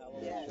water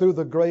through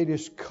the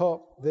greatest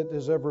cup that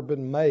has ever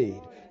been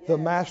made. The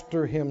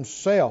Master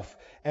Himself.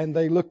 And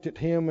they looked at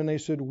Him and they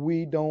said,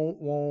 we don't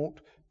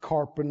want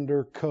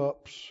carpenter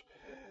cups,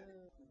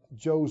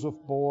 Joseph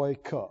boy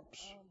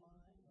cups.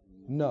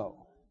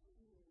 No.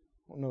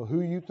 I don't know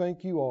who you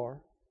think you are,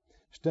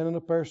 standing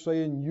up there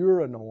saying you're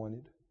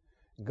anointed.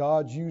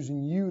 God's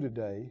using you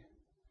today,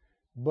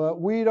 but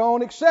we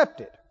don't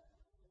accept it.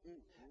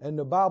 And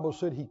the Bible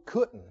said He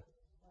couldn't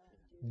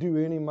do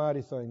any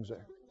mighty things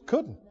there.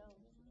 Couldn't.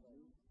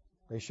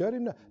 They shut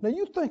Him down. Now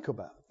you think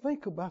about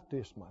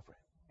this, my friend.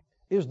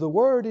 Is the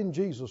Word in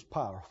Jesus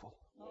powerful?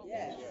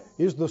 Yes.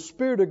 Is the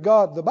Spirit of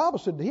God, the Bible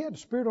said He had the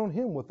Spirit on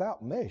Him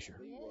without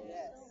measure.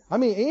 I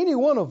mean, any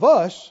one of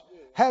us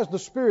has the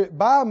Spirit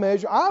by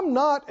measure. I'm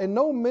not, and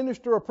no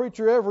minister or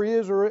preacher ever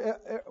is or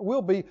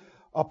will be,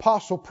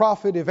 apostle,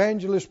 prophet,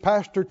 evangelist,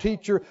 pastor,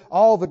 teacher,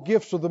 all the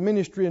gifts of the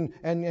ministry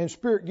and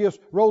spirit gifts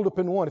rolled up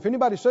in one. If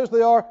anybody says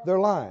they are, they're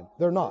lying.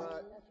 They're not.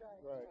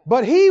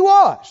 But He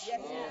was.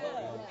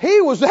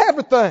 He was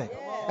everything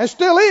and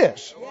still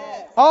is.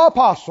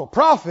 Apostle,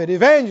 prophet,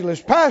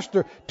 evangelist,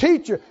 pastor,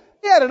 teacher.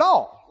 He had it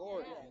all.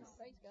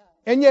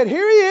 And yet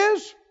here He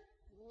is.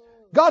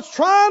 God's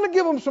trying to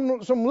give them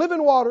some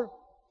living water.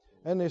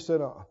 And they said,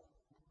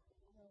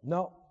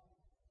 no,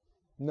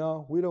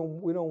 we don't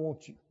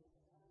want you.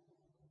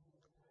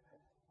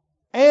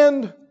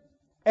 And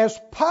as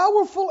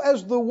powerful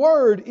as the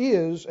Word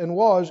is and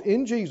was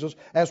in Jesus,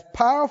 as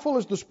powerful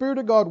as the Spirit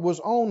of God was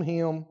on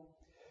Him,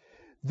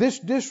 this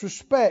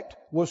disrespect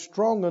was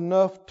strong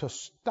enough to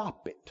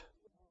stop it.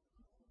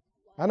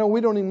 I know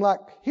we don't even like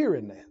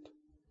hearing that,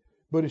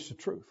 but it's the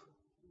truth.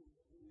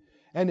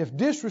 And if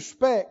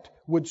disrespect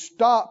would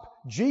stop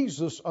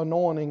Jesus'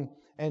 anointing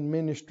and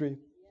ministry,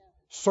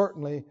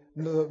 certainly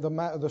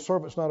the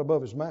servant's not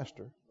above his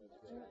master.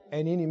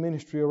 And any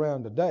ministry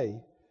around today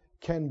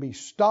can be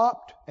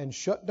stopped and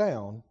shut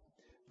down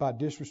by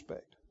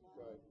disrespect.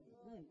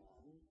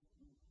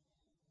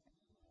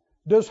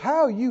 Does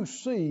how you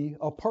see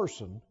a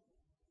person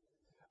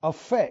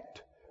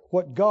affect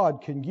what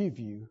God can give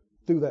you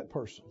through that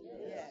person?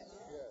 Yes.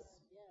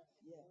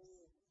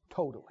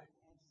 Totally.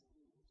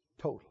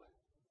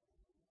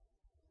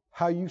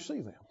 How you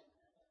see them.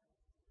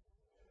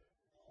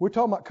 We're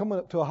talking about coming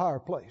up to a higher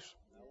place,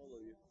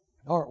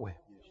 aren't we?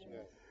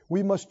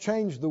 We must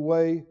change the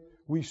way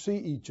we see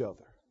each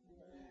other.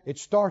 It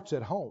starts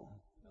at home.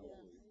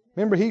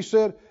 Remember, He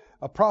said,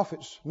 a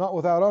prophet's not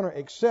without honor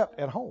except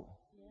at home,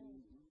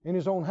 in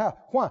his own house.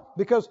 Why?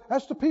 Because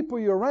that's the people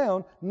you're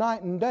around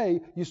night and day.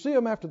 You see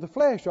them after the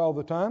flesh all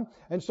the time,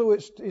 and so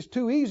it's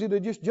too easy to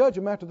just judge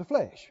them after the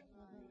flesh.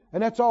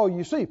 And that's all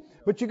you see.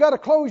 But you got to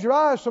close your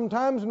eyes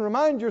sometimes and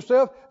remind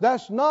yourself,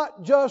 that's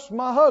not just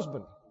my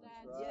husband.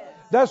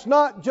 That's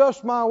not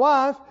just my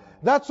wife.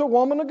 That's a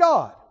woman of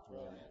God.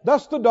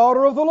 That's the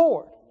daughter of the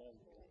Lord.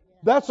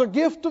 That's a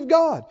gift of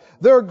God.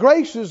 There are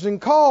graces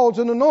and calls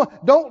and anointings.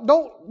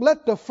 Don't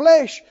let the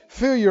flesh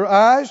fill your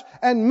eyes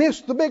and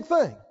miss the big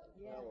thing.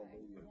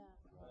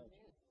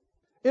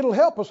 It'll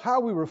help us how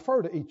we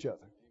refer to each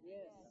other.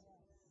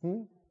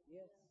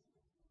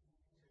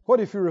 What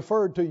if you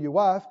referred to your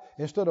wife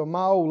instead of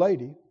my old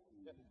lady?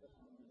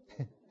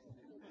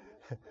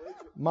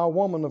 My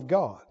woman of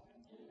God.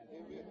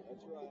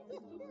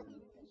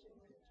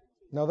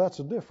 Now that's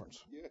a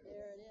difference.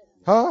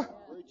 Huh?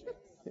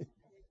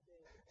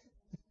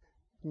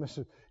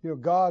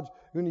 God's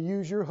going to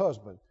use your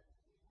husband.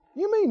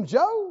 You mean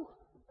Joe?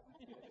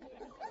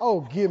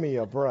 Oh, give me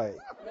a break.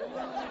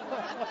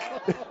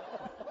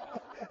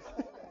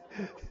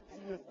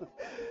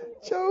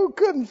 Joe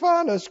couldn't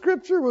find a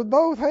scripture with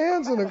both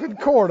hands and a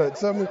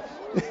concordance. I mean,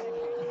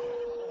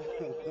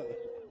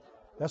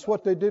 that's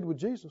what they did with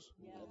Jesus.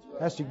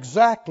 That's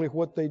exactly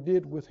what they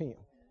did with Him.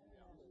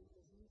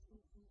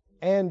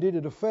 And did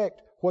it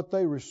affect what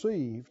they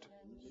received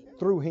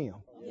through Him?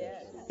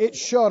 It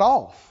shut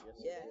off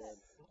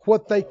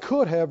what they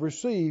could have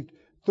received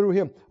through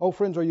Him. Oh,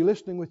 friends, are you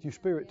listening with your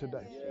spirit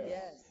today?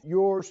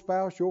 Your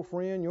spouse, your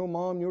friend, your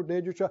mom, your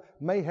dad, your child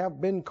may have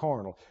been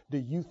carnal. Do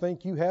you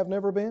think you have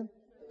never been?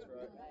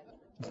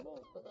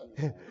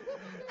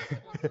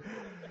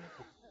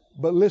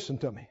 But listen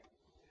to me.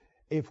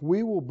 If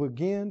we will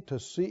begin to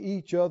see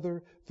each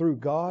other through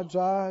God's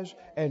eyes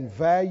and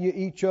value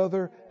each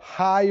other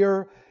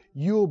higher,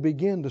 you'll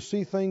begin to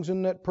see things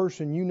in that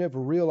person you never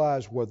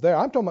realized were there.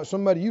 I'm talking about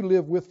somebody you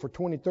live with for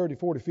 20, 30,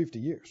 40, 50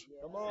 years.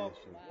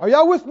 Are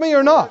y'all with me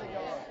or not?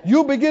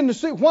 You'll begin to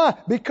see. Why?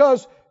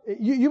 Because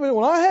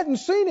Well, I hadn't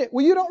seen it.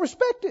 Well, you don't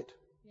respect it.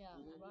 Yeah,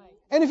 right,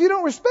 And if you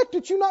don't respect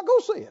it, you're not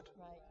going to see it.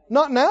 right.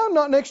 Not now,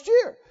 not next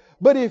year.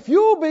 But if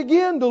you'll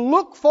begin to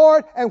look for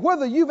it, and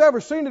whether you've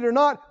ever seen it or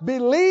not,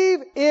 believe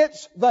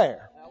it's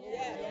there.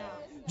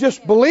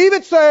 Just believe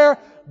it's there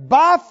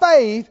by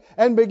faith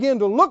and begin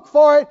to look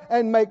for it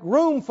and make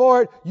room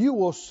for it. You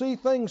will see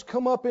things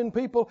come up in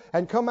people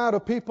and come out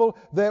of people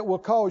that will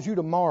cause you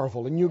to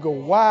marvel. And you go,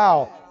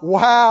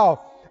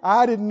 wow,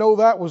 I didn't know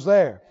that was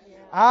there.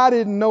 I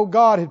didn't know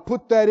God had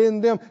put that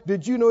in them.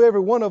 Did you know every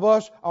one of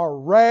us are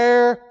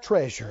rare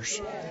treasures?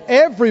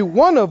 Every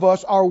one of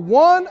us are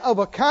one of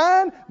a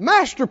kind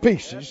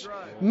masterpieces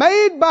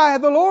made by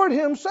the Lord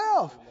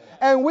Himself.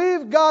 And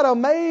we've got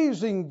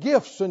amazing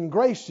gifts and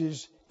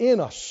graces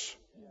in us.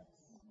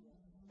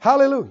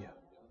 Hallelujah.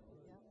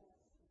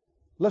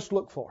 Let's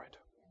look for it.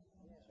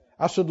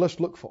 I said, let's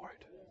look for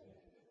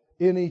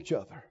it in each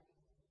other.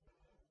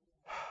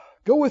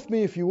 Go with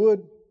me, if you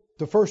would,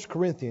 to 1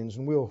 Corinthians,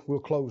 and we'll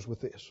close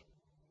with this.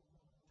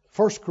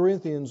 1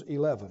 Corinthians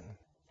 11.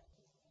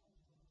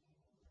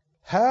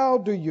 How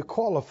do you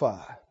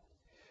qualify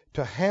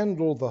to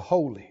handle the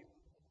holy?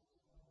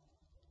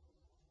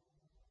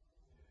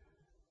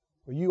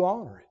 Well, you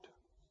honor it.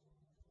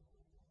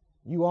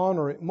 You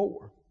honor it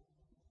more.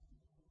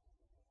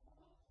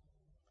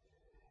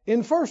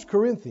 In 1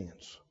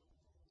 Corinthians,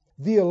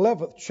 the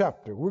 11th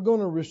chapter, we're going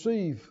to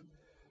receive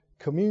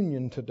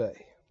communion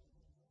today.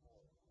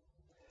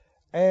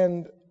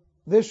 And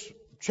this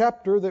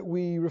chapter that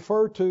we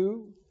refer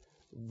to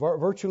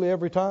virtually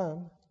every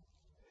time,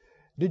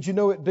 did you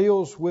know it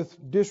deals with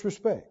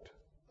disrespect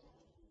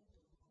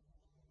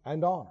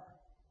and honor?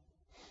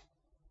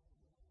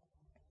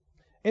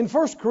 In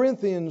 1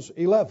 Corinthians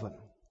 11,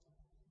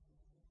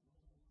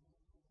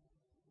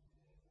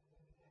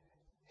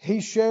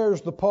 he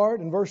shares the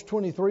part in verse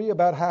 23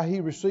 about how he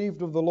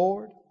received of the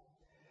Lord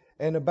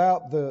and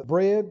about the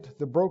bread,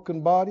 the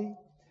broken body,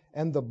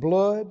 and the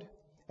blood,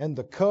 and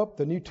the cup,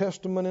 the New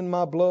Testament in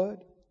my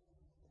blood.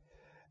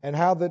 And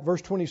how that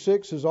verse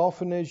 26, as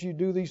often as you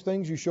do these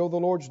things, you show the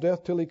Lord's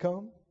death till He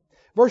come.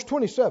 Verse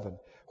 27,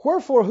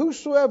 wherefore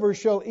whosoever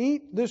shall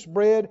eat this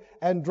bread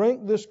and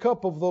drink this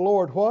cup of the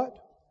Lord, what?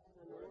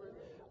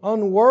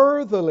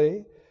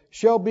 Unworthily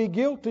shall be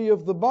guilty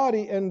of the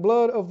body and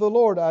blood of the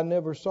Lord. I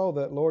never saw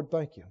that, Lord.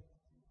 Thank you.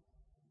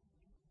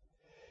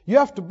 You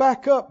have to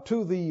back up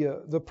to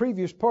the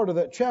previous part of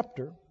that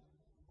chapter.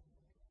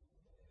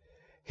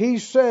 He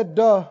said,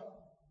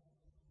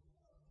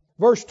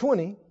 verse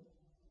 20,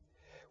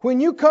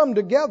 when you come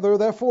together,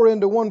 therefore,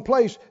 into one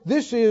place,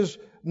 this is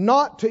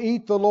not to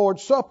eat the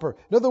Lord's Supper.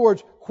 In other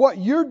words, what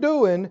you're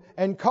doing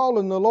and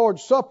calling the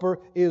Lord's Supper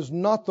is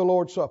not the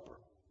Lord's Supper.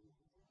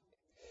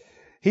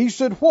 He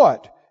said,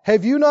 what?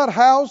 Have you not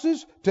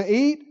houses to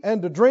eat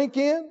and to drink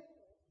in?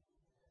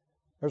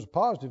 There's a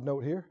positive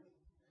note here.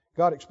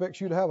 God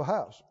expects you to have a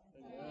house.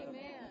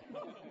 Amen.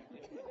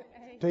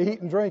 To eat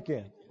and drink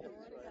in.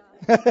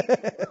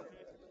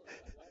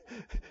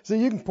 See,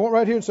 you can point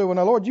right here and say, well,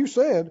 now, Lord, you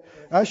said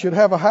I should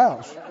have a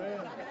house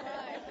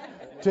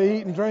to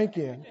eat and drink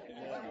in.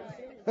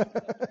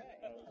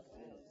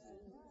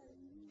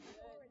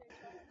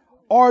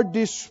 Or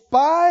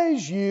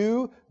despise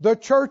you the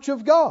church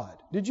of God.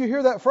 Did you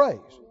hear that phrase?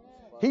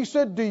 He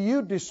said, do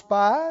you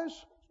despise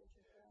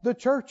the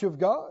church of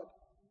God?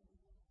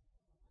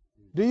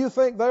 Do you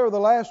think they are the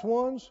last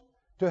ones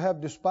to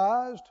have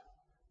despised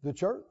the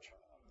church?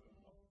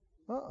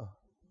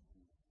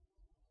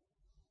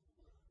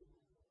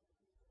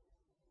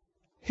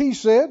 He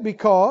said,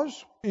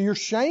 because you're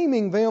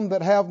shaming them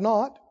that have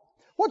not.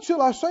 What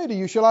shall I say to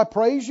you? Shall I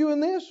praise you in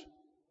this?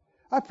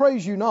 I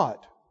praise you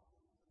not.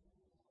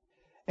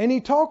 And he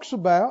talks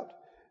about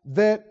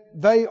that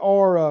they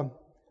are,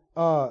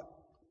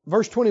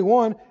 verse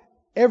 21,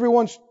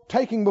 everyone's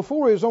taking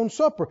before his own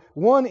supper.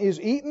 One is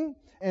eaten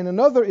and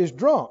another is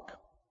drunk.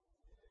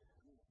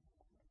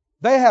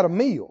 They had a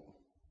meal,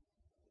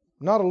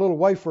 not a little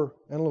wafer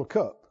and a little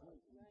cup.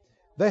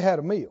 They had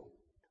a meal.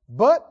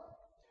 But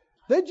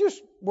they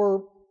just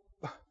were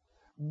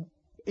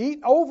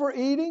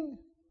overeating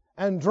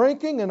and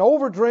drinking and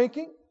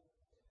over-drinking.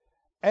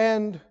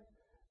 And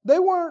they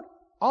weren't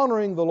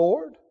honoring the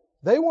Lord.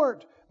 They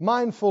weren't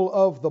mindful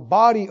of the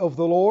body of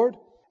the Lord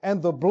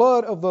and the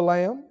blood of the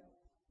Lamb.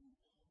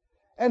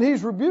 And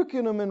He's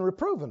rebuking them and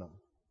reproving them.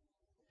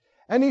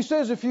 And He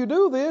says, if you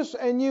do this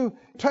and you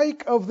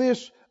take of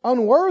this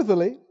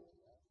unworthily,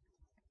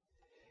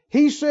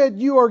 He said,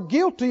 you are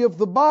guilty of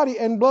the body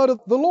and blood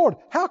of the Lord.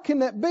 How can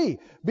that be?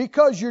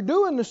 Because you're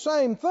doing the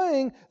same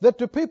thing that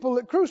the people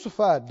that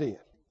crucified did.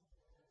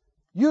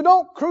 You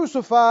don't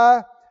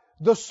crucify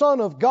the Son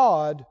of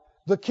God,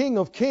 the King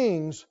of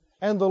Kings,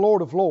 and the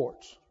Lord of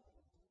Lords.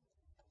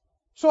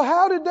 So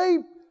how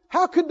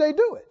could they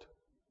do it?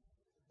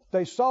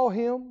 They saw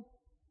Him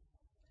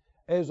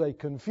as a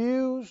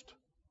confused,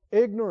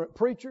 ignorant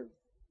preacher.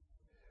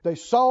 They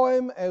saw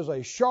Him as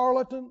a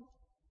charlatan.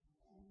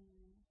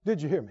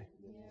 Did you hear me?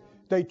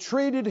 They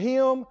treated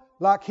Him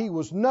like He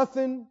was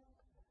nothing.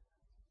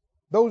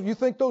 You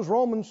think those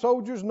Roman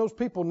soldiers and those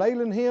people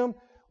nailing Him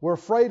were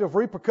afraid of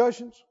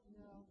repercussions?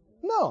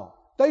 No.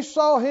 They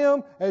saw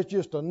him as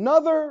just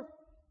another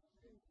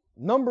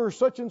number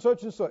such and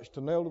such and such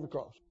to nail to the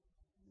cross.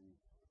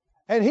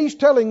 And he's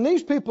telling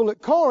these people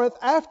at Corinth,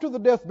 after the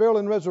death, burial,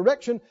 and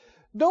resurrection,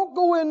 don't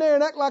go in there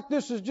and act like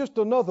this is just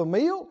another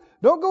meal.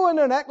 Don't go in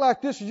there and act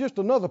like this is just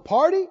another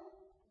party.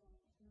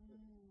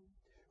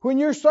 When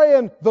you're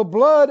saying the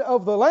blood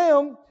of the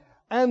Lamb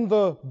and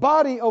the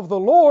body of the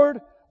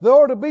Lord, there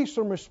ought to be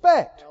some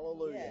respect.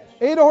 Hallelujah.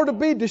 It ought to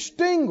be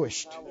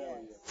distinguished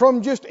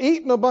from just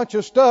eating a bunch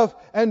of stuff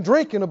and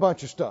drinking a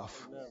bunch of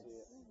stuff.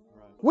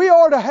 We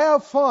ought to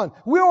have fun.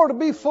 We ought to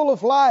be full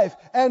of life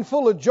and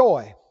full of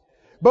joy.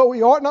 But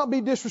we ought not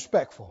be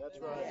disrespectful.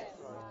 That's right.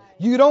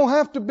 You don't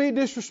have to be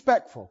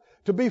disrespectful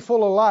to be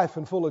full of life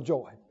and full of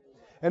joy.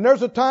 And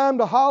there's a time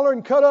to holler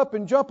and cut up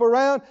and jump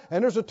around.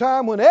 And there's a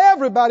time when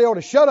everybody ought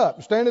to shut up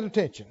and stand at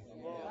attention.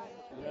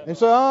 And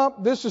say,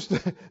 this is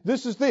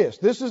this.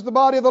 This is the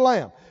body of the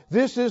Lamb.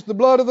 This is the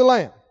blood of the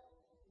Lamb.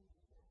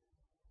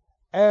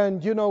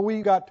 And,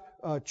 we got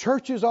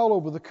churches all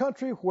over the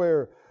country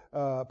where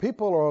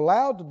people are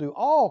allowed to do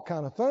all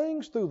kind of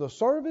things through the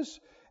service.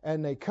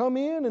 And they come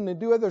in and they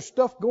do other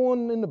stuff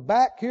going in the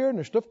back here and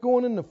there's stuff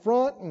going in the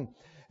front.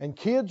 And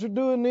kids are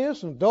doing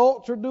this and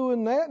adults are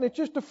doing that. And it's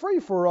just a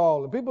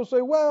free-for-all. And people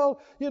say, well,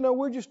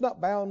 we're just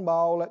not bound by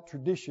all that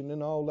tradition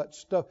and all that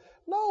stuff.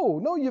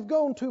 No, you've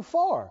gone too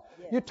far.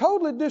 You're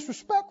totally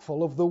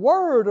disrespectful of the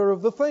Word or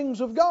of the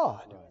things of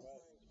God.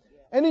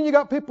 And then you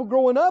got people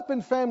growing up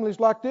in families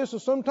like this,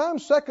 and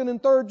sometimes second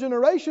and third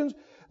generations,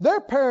 their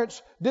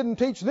parents didn't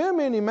teach them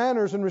any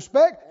manners and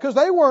respect because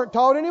they weren't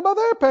taught any by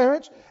their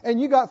parents,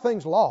 and you got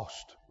things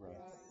lost.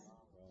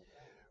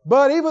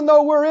 But even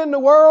though we're in the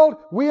world,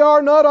 we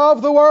are not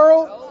of the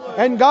world,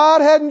 and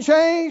God hadn't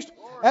changed,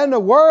 and the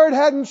Word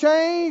hadn't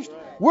changed.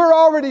 We're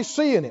already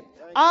seeing it.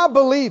 I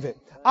believe it.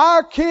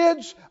 Our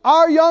kids,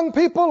 our young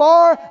people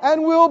are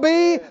and will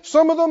be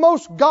some of the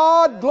most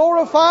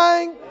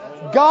God-glorifying,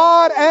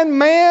 God and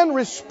man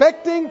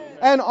respecting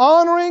and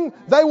honoring.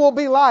 They will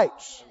be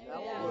lights.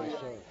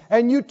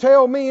 And you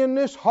tell me in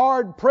this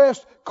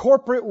hard-pressed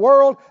corporate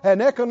world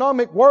and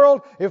economic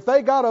world, if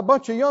they got a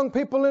bunch of young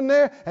people in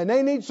there and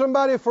they need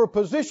somebody for a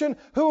position,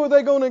 who are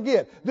they going to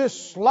get?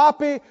 This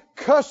sloppy,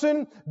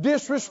 cussing,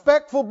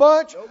 disrespectful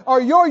bunch?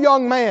 Or your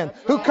young man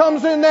who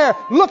comes in there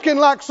looking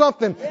like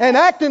something and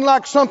acting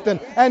like something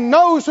and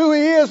knows who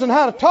he is and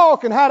how to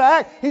talk and how to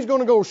act? He's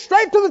going to go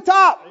straight to the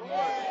top.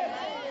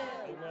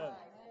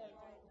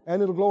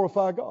 And it'll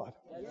glorify God.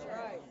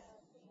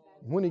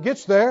 When he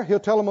gets there, he'll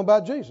tell them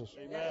about Jesus.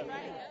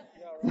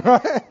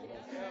 Right?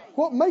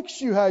 What makes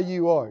you how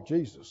you are?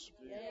 Jesus.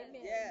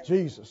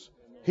 Jesus.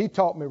 He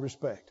taught me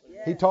respect.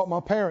 He taught my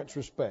parents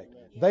respect.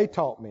 They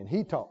taught me and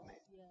he taught me.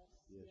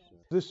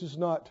 This is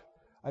not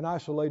an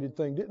isolated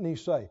thing. Didn't he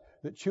say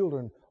that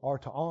children are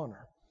to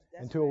honor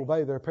and to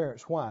obey their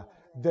parents? Why?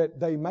 That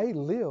they may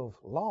live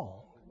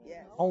long.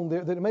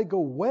 That it may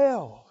go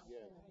well.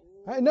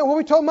 And now what are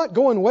we talking about?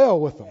 Going well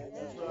with them.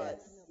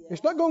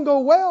 It's not going to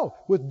go well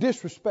with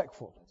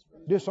disrespectful,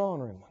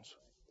 dishonoring ones.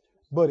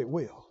 But it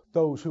will.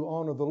 Those who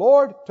honor the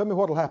Lord, tell me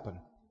what will happen.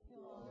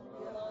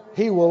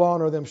 He will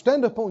honor them.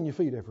 Stand up on your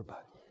feet, everybody.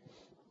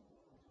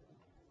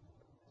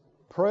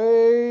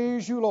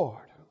 Praise you,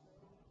 Lord.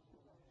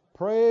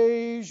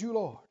 Praise you,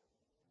 Lord.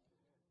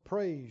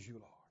 Praise you,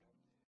 Lord.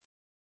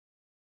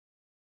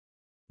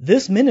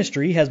 This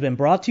ministry has been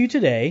brought to you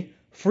today,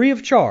 free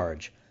of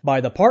charge,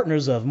 by the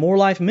partners of More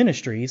Life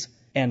Ministries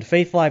and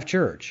Faith Life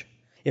Church.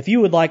 If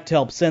you would like to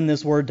help send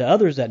this word to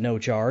others at no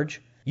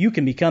charge, you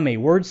can become a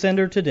word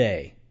sender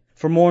today.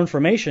 For more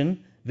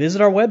information,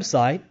 visit our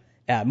website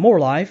at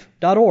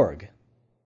morelife.org.